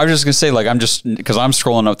was just gonna say, like, I'm just because I'm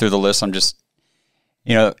scrolling up through the list. I'm just,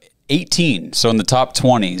 18. So in the top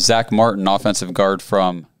 20, Zach Martin, offensive guard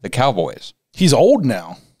from the Cowboys. He's old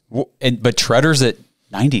now. But Tretter's at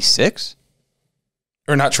 96?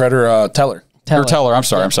 Or not Tretter, Teller. Or Teller, I'm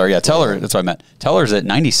sorry. Yeah, Teller, that's what I meant. Teller's at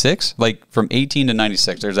 96? Like, from 18 to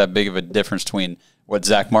 96, there's that big of a difference between what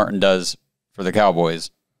Zach Martin does for the Cowboys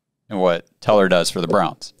and what Teller does for the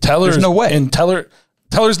Browns. There's no way. And Teller's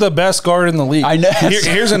the best guard in the league. I know.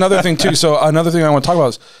 Here's another thing, too. So another thing I want to talk about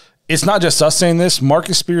is, it's not just us saying this.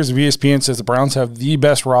 Marcus Spears of ESPN says the Browns have the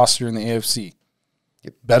best roster in the AFC.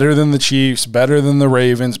 Better than the Chiefs, better than the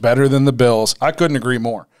Ravens, better than the Bills. I couldn't agree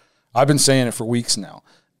more. I've been saying it for weeks now.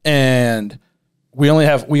 And we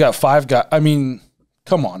got 5 guys. I mean,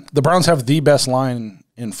 come on. The Browns have the best line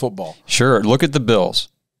in football. Sure. Look at the Bills.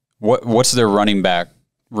 What's their running back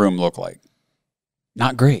room look like?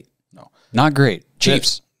 Not great. No. Not great.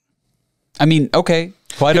 Chiefs. I mean, okay.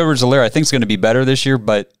 Clyde Edwards-Helaire I think is going to be better this year,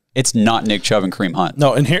 but it's not Nick Chubb and Kareem Hunt.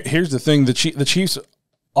 No, and here's the thing. The Chiefs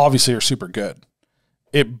obviously are super good.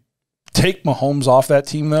 Take Mahomes off that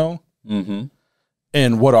team, though,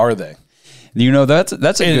 and what are they? That's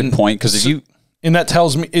a good point, because and that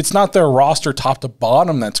tells me it's not their roster top to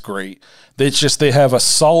bottom that's great. It's just they have a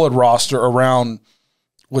solid roster around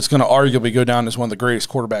what's going to arguably go down as one of the greatest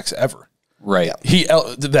quarterbacks ever. Right.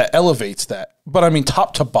 That elevates that. But, I mean,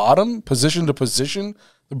 top to bottom, position to position,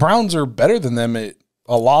 the Browns are better than them at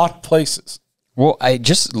a lot of places. Well, I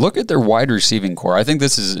just look at their wide receiving core. I think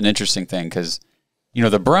this is an interesting thing because,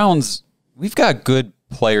 the Browns, we've got good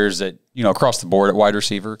players that, across the board at wide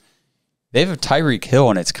receiver. They have Tyreek Hill,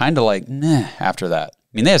 and it's kind of like, after that.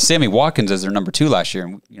 I mean, they had Sammy Watkins as their number 2 last year,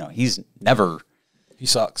 and, he's never... He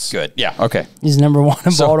sucks. Good. Yeah, okay. He's number 1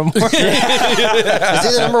 in Baltimore. Is he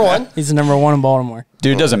the number 1? He's the number 1 in Baltimore.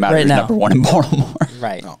 Dude, it doesn't matter. He's number 1 in Baltimore.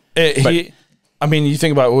 Right. No. You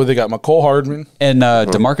think about what they got, McCole Hardman. And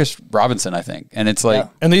Demarcus Robinson, I think. And it's like...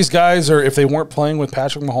 And these guys are, if they weren't playing with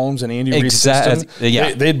Patrick Mahomes and Andy Reid's system,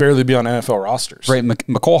 they'd barely be on NFL rosters. Right.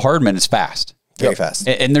 McCole Hardman is fast. Very fast.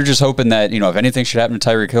 And they're just hoping that, if anything should happen to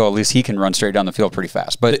Tyreek Hill, at least he can run straight down the field pretty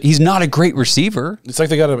fast. But he's not a great receiver. It's like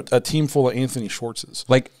they got a team full of Anthony Schwartzes.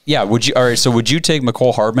 Like, yeah, would you take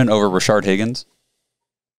McCole Hardman over Rashard Higgins?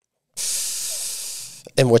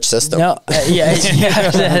 In which system? No,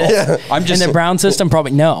 I'm just in the Brown system.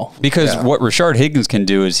 Probably no, because what Rashard Higgins can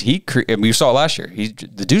do is we saw it last year.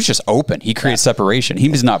 The dude's just open. He creates separation.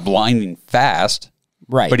 He's not blinding fast,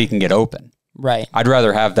 right? But he can get open, right? I'd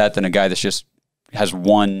rather have that than a guy that's just has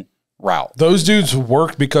one route. Those dudes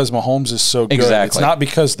work because Mahomes is so good. Exactly. It's not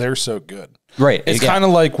because they're so good. Right. It's kind of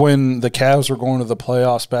like when the Cavs were going to the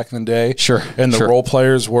playoffs back in the day. Sure. And the role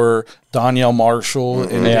players were Donnell Marshall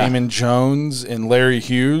and Damon Jones and Larry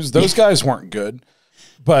Hughes. Those guys weren't good.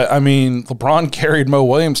 But, I mean, LeBron carried Mo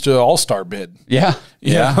Williams to an all-star bid. Yeah.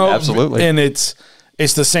 Absolutely. And it's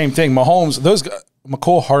the same thing. Mahomes, those guys,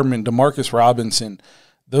 McCole Hardman, DeMarcus Robinson,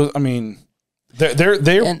 those, I mean,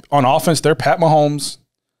 they're on offense, they're Pat Mahomes,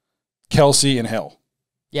 Kelsey, and Hill.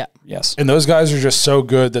 Yeah. Yes. And those guys are just so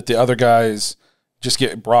good that the other guys just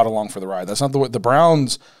get brought along for the ride. That's not the way. The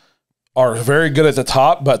Browns are very good at the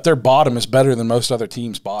top, but their bottom is better than most other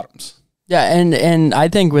teams' bottoms. Yeah, and I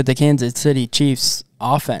think with the Kansas City Chiefs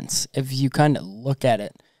offense, if you kind of look at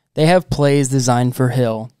it, they have plays designed for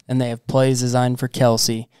Hill, and they have plays designed for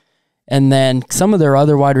Kelsey. And then some of their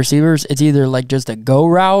other wide receivers, it's either like just a go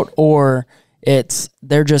route or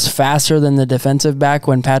they're just faster than the defensive back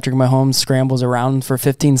when Patrick Mahomes scrambles around for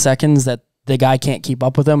 15 seconds that the guy can't keep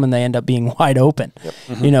up with them and they end up being wide open. Yep.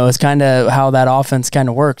 Mm-hmm. It's kind of how that offense kind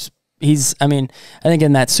of works. I think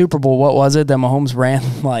in that Super Bowl, what was it that Mahomes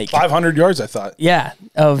ran like 500 yards, I thought. Yeah,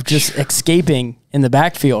 of just escaping in the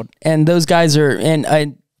backfield. And those guys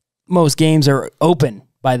most games are open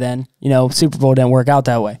by then. Super Bowl didn't work out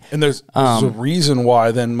that way. And there's a reason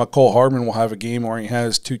why then McCole Hardman will have a game where he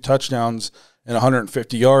has 2 touchdowns and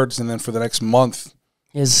 150 yards, and then for the next month,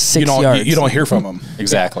 is 6 yards. You don't hear from him.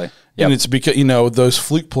 Exactly. Yep. And it's because, those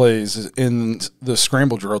fluke plays in the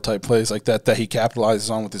scramble drill type plays like that he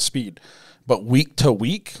capitalizes on with his speed. But week to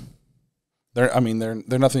week, they're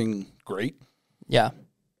nothing great. Yeah.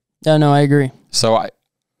 No, I agree. So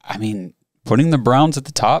I mean, putting the Browns at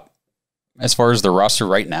the top as far as the roster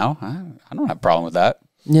right now, I don't have a problem with that.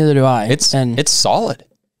 Neither do I. It's solid.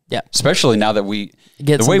 Yeah. Especially now that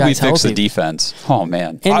the way we fix the defense. Oh,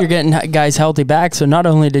 man. And you're getting guys healthy back. So not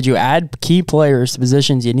only did you add key players to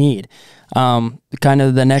positions you need, kind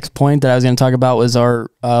of the next point that I was going to talk about was our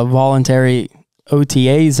voluntary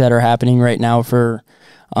OTAs that are happening right now for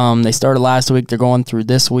they started last week. They're going through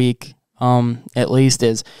this week. At least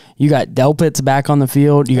is you got Delpit's back on the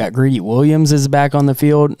field. You got Greedy Williams is back on the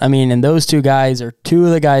field. I mean, and those two guys are two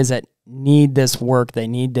of the guys that need this work. They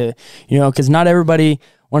need to, because not everybody,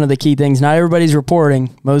 one of the key things, not everybody's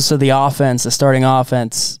reporting. Most of the offense, the starting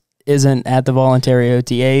offense, isn't at the voluntary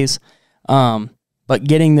OTAs. But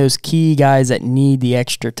getting those key guys that need the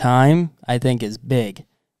extra time, I think, is big.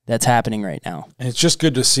 That's happening right now. And it's just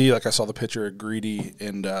good to see, like I saw the picture of Greedy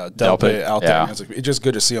and Delpit out there. And it's just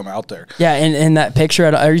good to see them out there. Yeah, and that picture,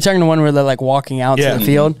 are you talking to one where they're like walking out to the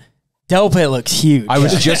field? Delpit looks huge. I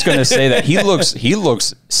was just going to say that. He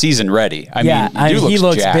looks season ready. I mean, he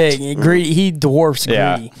looks jacked. big. Greedy, he dwarfs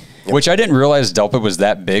Greedy. Which I didn't realize Delpit was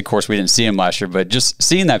that big. Of course, we didn't see him last year, but just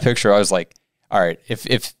seeing that picture, I was like, all right,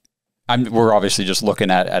 we're obviously just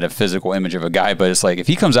looking at a physical image of a guy, but it's like if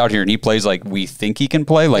he comes out here and he plays like we think he can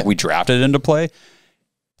play, like we drafted him to play,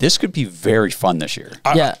 this could be very fun this year.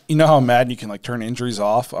 You know how Madden you can like turn injuries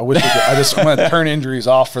off? I just want to turn injuries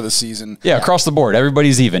off for the season. Yeah, across the board,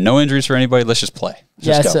 everybody's even. No injuries for anybody. Let's just play.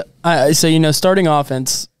 So starting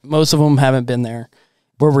offense, most of them haven't been there.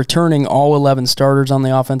 We're returning all 11 starters on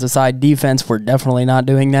the offensive side. Defense, we're definitely not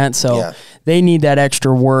doing that. So they need that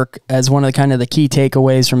extra work as one of the key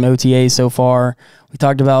takeaways from OTA so far. We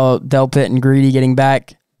talked about Delpit and Greedy getting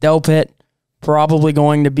back. Delpit probably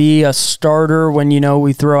going to be a starter when,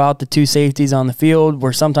 we throw out the two safeties on the field.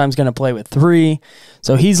 We're sometimes going to play with three.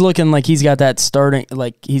 So he's looking like he's got that starting,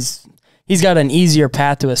 like he's got an easier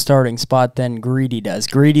path to a starting spot than Greedy does.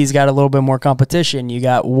 Greedy's got a little bit more competition. You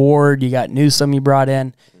got Ward, you got Newsome you brought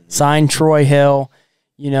in, signed Troy Hill.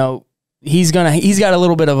 He's got a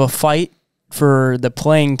little bit of a fight for the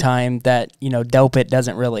playing time that, Delpit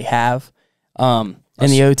doesn't really have in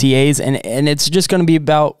the OTAs. And it's just going to be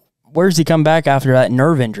about where does he come back after that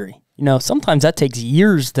nerve injury? Sometimes that takes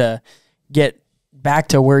years to get back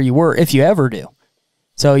to where you were, if you ever do.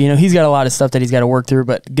 So, he's got a lot of stuff that he's got to work through,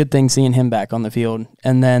 but good thing seeing him back on the field.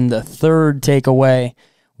 And then the third takeaway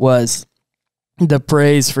was the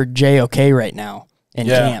praise for JOK right now in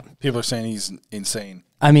camp. People are saying he's insane.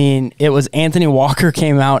 I mean, it was Anthony Walker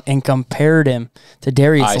came out and compared him to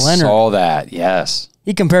Darius Leonard. I saw that, yes.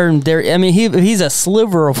 He compared him to he's a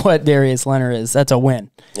sliver of what Darius Leonard is. That's a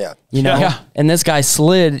win. Yeah. Yeah. And this guy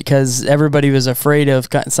slid because everybody was afraid of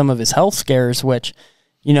some of his health scares, which –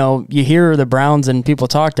 you hear the Browns and people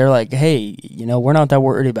talk, they're like, hey, we're not that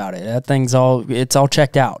worried about it. That thing's it's all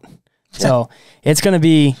checked out. So it's going to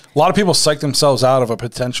be. A lot of people psych themselves out of a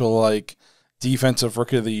potential defensive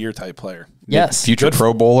rookie of the year type player. Yes. Future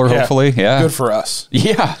Pro Bowler, hopefully. Yeah. Good for us.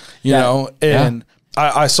 Yeah. And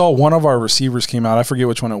I saw one of our receivers came out. I forget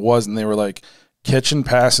which one it was. And they were like, catching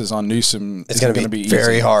passes on Newsome is going to be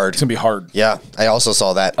very easy. hard. It's going to be hard. Yeah. I also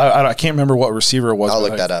saw that. I can't remember what receiver it was. I'll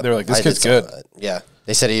look that up. They're like, this kid's good. Yeah.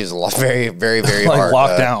 They said he was very, very, very hard.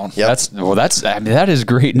 Locked down. Yep. That is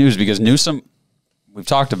great news because Newsome, we've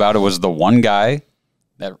talked about it, was the one guy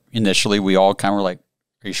that initially we all kind of were like,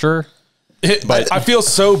 are you sure? But I feel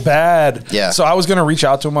so bad. Yeah. So I was going to reach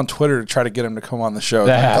out to him on Twitter to try to get him to come on the show.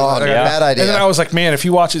 Bad idea. And then I was like, man, if he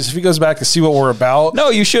watches, if he goes back to see what we're about. No,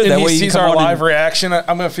 you should. And that he way sees our live reaction,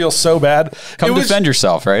 I'm going to feel so bad. Defend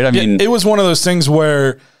yourself, right? I mean, it was one of those things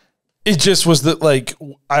where it just was that,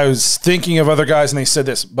 I was thinking of other guys and they said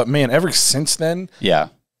this, but man, ever since then,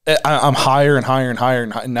 I'm higher and higher and higher,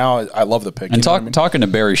 and now I love the pick. And talking to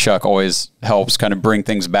Barry Shuck always helps kind of bring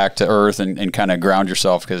things back to earth and kind of ground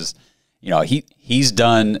yourself because he's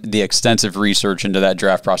done the extensive research into that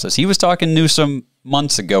draft process. He was talking Newsome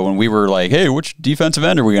months ago when we were like, hey, which defensive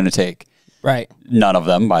end are we going to take? Right. None of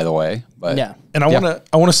them, by the way. But yeah. And I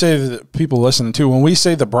want to say that people listening too, when we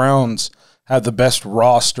say the Browns have the best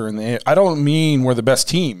roster I don't mean we're the best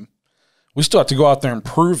team. We still have to go out there and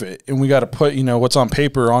prove it, and we got to put what's on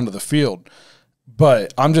paper onto the field.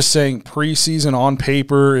 But I'm just saying preseason on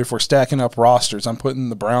paper, if we're stacking up rosters, I'm putting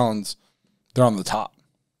the Browns, they're on the top.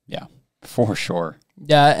 Yeah, for sure.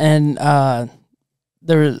 Yeah, and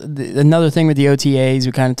another thing with the OTAs,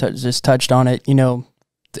 we kind of just touched on it.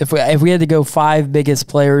 If we had to go 5 biggest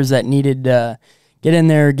players that needed to get in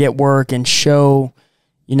there, get work, and show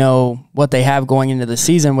what they have going into the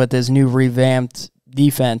season with this new revamped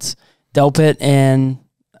defense, Delpit and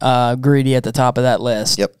Greedy at the top of that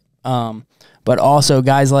list. Yep. But also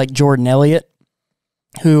guys like Jordan Elliott,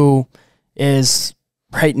 who is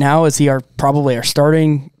right now, is he probably our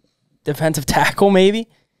starting defensive tackle, maybe?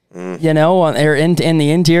 You know, or in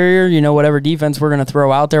the interior, you know, whatever defense we're going to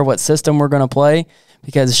throw out there, what system we're going to play,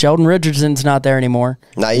 because Sheldon Richardson's not there anymore.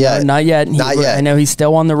 Not yet. Not yet. I know he's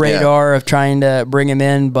still on the radar of trying to bring him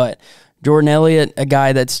in, but Jordan Elliott, a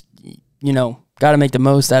guy that's, you know, got to make the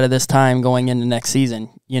most out of this time going into next season.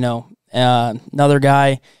 You know, another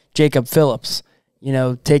guy, Jacob Phillips, you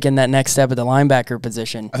know, taking that next step at the linebacker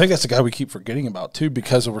position. I think that's the guy we keep forgetting about, too,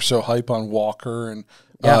 because we're so hype on Walker and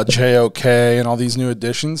JOK and all these new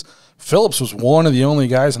additions. Phillips was one of the only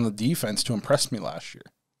guys on the defense to impress me last year.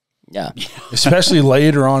 Yeah. Especially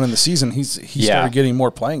later on in the season, he started getting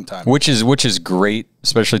more playing time. Which is great,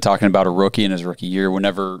 especially talking about a rookie in his rookie year.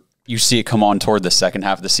 Whenever you see it come on toward the second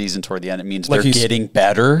half of the season, toward the end, it means like they're getting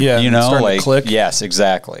better. Yeah, you know, starting to click. Yes,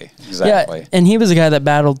 exactly. Yeah, and he was a guy that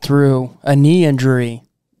battled through a knee injury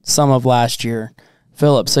some of last year,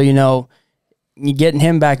 Phillips. So, you know, you getting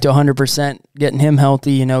him back to 100%, getting him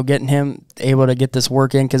healthy, you know, getting him able to get this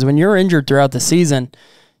work in. Because when you're injured throughout the season,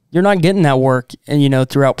 you're not getting that work, and you know,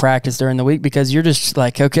 throughout practice during the week, because you're just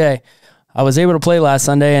like, okay, I was able to play last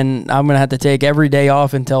Sunday, and I'm going to have to take every day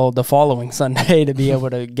off until the following Sunday to be able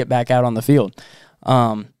to get back out on the field.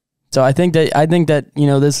 So I think that you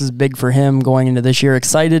know, this is big for him going into this year.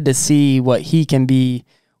 Excited to see what he can be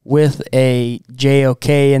with a JOK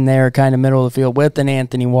in there, kind of middle of the field, with an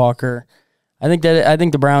Anthony Walker. I think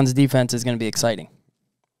the Browns defense is going to be exciting.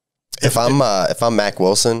 If I'm Mac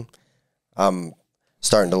Wilson, I'm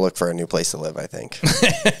starting to look for a new place to live, I think.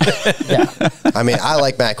 Yeah. I mean, I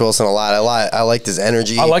like Mac Wilson a lot. I liked his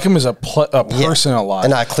energy. I like him as a person a lot.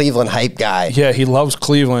 And not a Cleveland hype guy. Yeah, he loves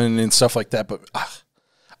Cleveland and stuff like that, but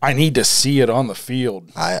I need to see it on the field.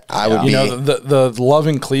 I would be. You know, the love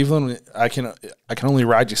in Cleveland, I can only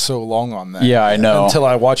ride you so long on that. Yeah, I know. Until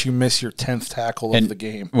I watch you miss your 10th tackle of the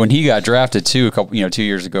game. When he got drafted too, 2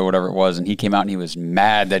 years ago, whatever it was, and he came out and he was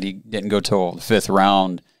mad that he didn't go till the 5th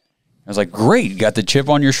round. I was like, great, you got the chip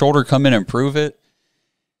on your shoulder, come in and prove it.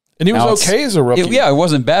 And he was okay as a rookie. It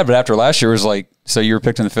wasn't bad, but after last year, it was like, so you were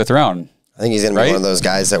picked in the 5th round. I think he's going to be one of those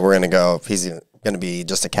guys that we're going to go, he's going to be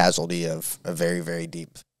just a casualty of a very, very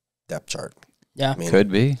deep depth chart. Yeah.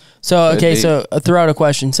 Could be. So, so throw out a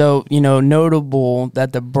question. So, you know, notable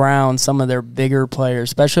that the Browns, some of their bigger players,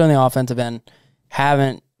 especially on the offensive end,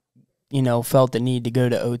 haven't, you know, felt the need to go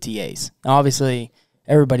to OTAs. Now, obviously,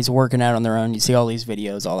 everybody's working out on their own. You see all these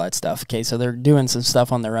videos, all that stuff. Okay, so they're doing some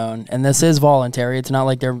stuff on their own, and this is voluntary. It's not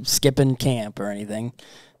like they're skipping camp or anything.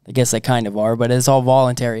 I guess they kind of are, but it's all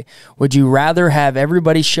voluntary. Would you rather have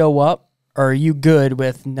everybody show up, or are you good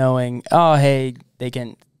with knowing, oh, hey, they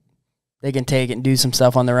can take it and do some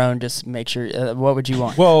stuff on their own, just make sure, what would you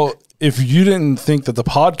want? Well, if you didn't think that the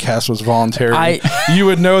podcast was voluntary, you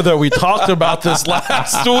would know that we talked about this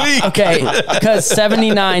last week. Okay, because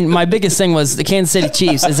 79, my biggest thing was the Kansas City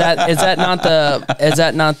Chiefs. Is that not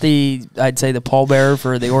the I'd say the pallbearer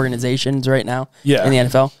for the organizations right now? Yeah. In the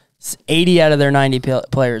NFL, 80 out of their 90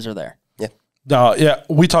 players are there. Yeah.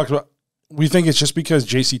 We talked about. We think it's just because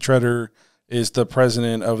J.C. Treader is the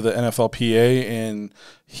president of the NFLPA, and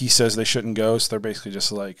he says they shouldn't go, so they're basically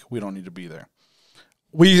just like, we don't need to be there.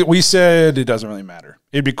 We said it doesn't really matter.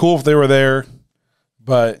 It'd be cool if they were there,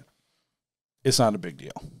 but it's not a big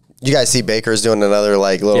deal. You guys see Baker's doing another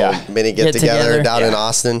little mini get together down in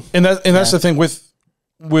Austin, and that's the thing with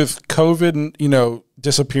COVID, you know,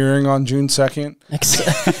 disappearing on June 2nd.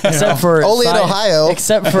 Except for only in Ohio.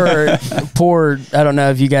 Except for poor, I don't know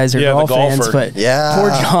if you guys are golf fans, but poor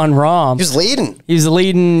John Rahm. He was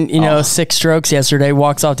leading. You know, 6 strokes yesterday,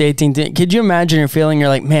 walks off the 18th. Could you imagine your feeling? You're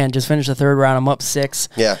like, man, just finished the 3rd round. I'm up 6.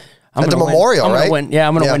 Yeah. I'm At the Memorial, right? I'm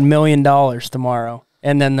going to win $1 million tomorrow.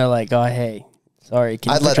 And then they're like, oh, hey, sorry.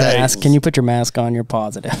 Can you put your mask on? You're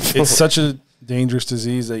positive. It's such a dangerous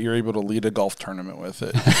disease that you're able to lead a golf tournament with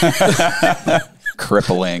it.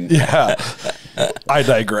 Crippling. Yeah. I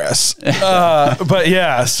digress. But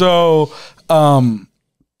yeah, so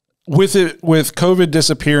with COVID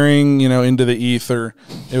disappearing, you know, into the ether,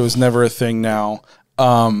 it was never a thing now.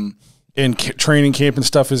 And training camp and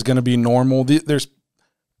stuff is going to be normal. There's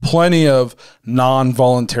plenty of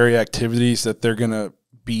non-voluntary activities that they're going to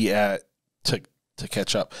be at to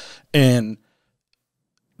catch up. And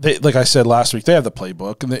they, like I said last week, they have the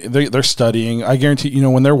playbook and they're studying. I guarantee, you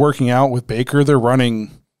know, when they're working out with Baker, they're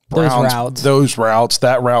running those routes,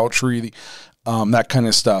 that route tree, that kind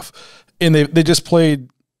of stuff. And they just played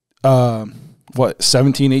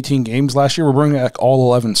 17, 18 games last year. We're bringing back all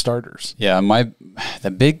 11 starters. Yeah,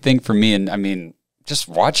 the big thing for me, and I mean, just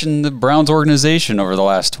watching the Browns organization over the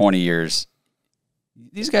last 20 years,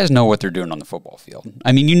 these guys know what they're doing on the football field.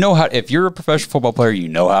 I mean, if you're a professional football player, you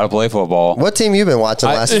know how to play football. What team you been watching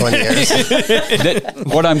the last 20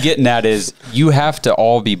 years? What I'm getting at is you have to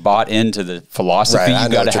all be bought into the philosophy. Right, you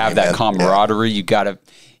got to have that camaraderie. You got to,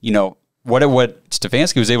 what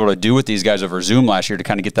Stefanski was able to do with these guys over Zoom last year to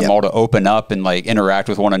kind of get them all to open up and like interact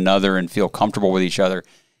with one another and feel comfortable with each other.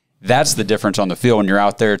 That's the difference on the field. When you're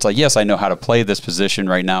out there, it's like, yes, I know how to play this position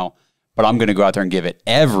right now, but I'm going to go out there and give it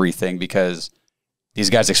everything because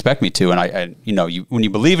these guys expect me to. And when you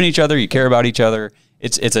believe in each other, you care about each other.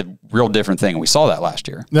 It's a real different thing. And we saw that last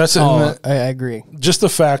year. I agree. Just the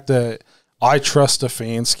fact that I trust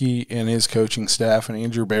Stefanski and his coaching staff and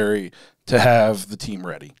Andrew Berry to have the team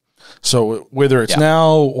ready. So whether it's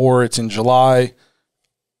now or it's in July,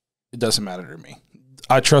 it doesn't matter to me.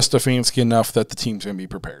 I trust Stefanski enough that the team's going to be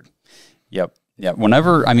prepared. Yep. Yeah.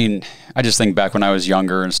 I just think back when I was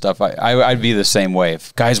younger and stuff, I'd be the same way.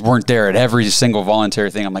 If guys weren't there at every single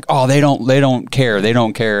voluntary thing, I'm like, oh, they don't care.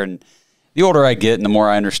 And the older I get and the more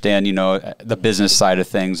I understand, the business side of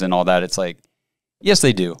things and all that, it's like, yes,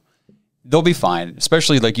 they do. They'll be fine.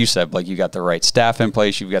 Especially like you said, like you got the right staff in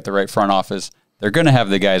place. You've got the right front office. They're going to have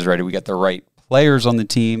the guys ready. We got the right players on the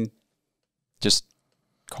team. Just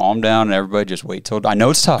calm down and everybody just wait till. I know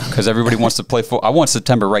it's tough because everybody wants to play football. I want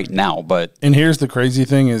September right now, but. And here's the crazy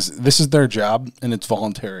thing is this is their job and it's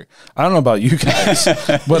voluntary. I don't know about you guys,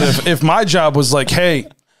 but if my job was like, hey,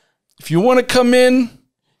 if you want to come in,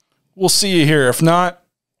 we'll see you here. If not,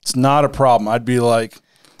 it's not a problem. I'd be like.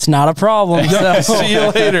 It's not a problem. See you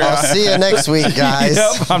later. I'll see you next week, guys.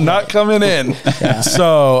 Yep, I'm not coming in.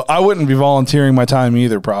 So I wouldn't be volunteering my time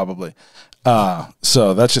either, probably.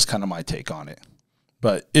 So that's just kind of my take on it.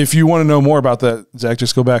 But if you want to know more about that, Zach,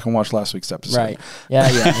 just go back and watch last week's episode. Right. Yeah.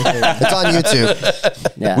 It's on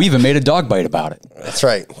YouTube. Yeah. We even made a dog bite about it. That's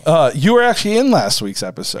right. You were actually in last week's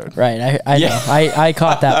episode. Right. I know. I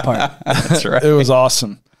caught that part. That's right. It was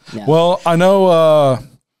awesome. Yeah. Well, I know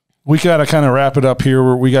we got to kind of wrap it up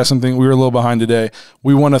here. We got something. We were a little behind today.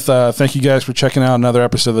 We want to thank you guys for checking out another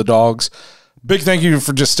episode of The Dawgs. Big thank you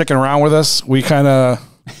for just sticking around with us. We kind of...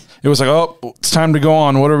 It was like, oh, it's time to go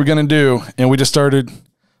on. What are we going to do? And we just started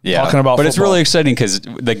talking about football. It's really exciting because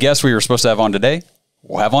the guests we were supposed to have on today,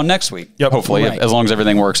 we'll have on next week. Yep. Hopefully, as long as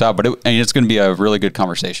everything works out. But it's going to be a really good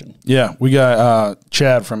conversation. Yeah. We got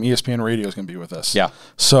Chad from ESPN Radio is going to be with us. Yeah.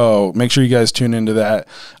 So make sure you guys tune into that.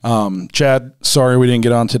 Chad, sorry we didn't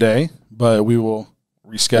get on today, but we will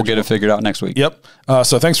reschedule. We'll get it figured out next week. Yep.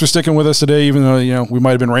 So thanks for sticking with us today, even though, we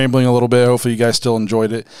might have been rambling a little bit. Hopefully you guys still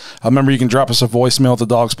enjoyed it. Remember, you can drop us a voicemail at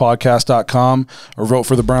thedogspodcast.com or vote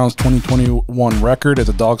for the Browns 2021 record at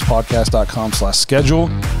thedogspodcast.com/schedule.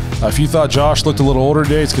 If you thought Josh looked a little older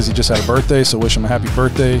today, it's because he just had a birthday, so wish him a happy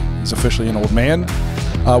birthday. He's officially an old man.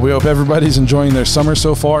 We hope everybody's enjoying their summer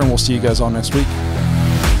so far, and we'll see you guys all next week.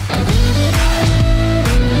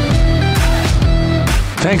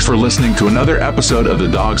 Thanks for listening to another episode of the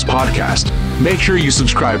Dawgs Podcast. Make sure you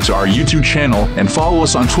subscribe to our YouTube channel and follow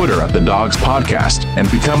us on Twitter at the Dawgs Podcast and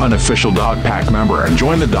become an official Dog Pack member at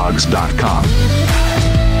jointhedawgs.com.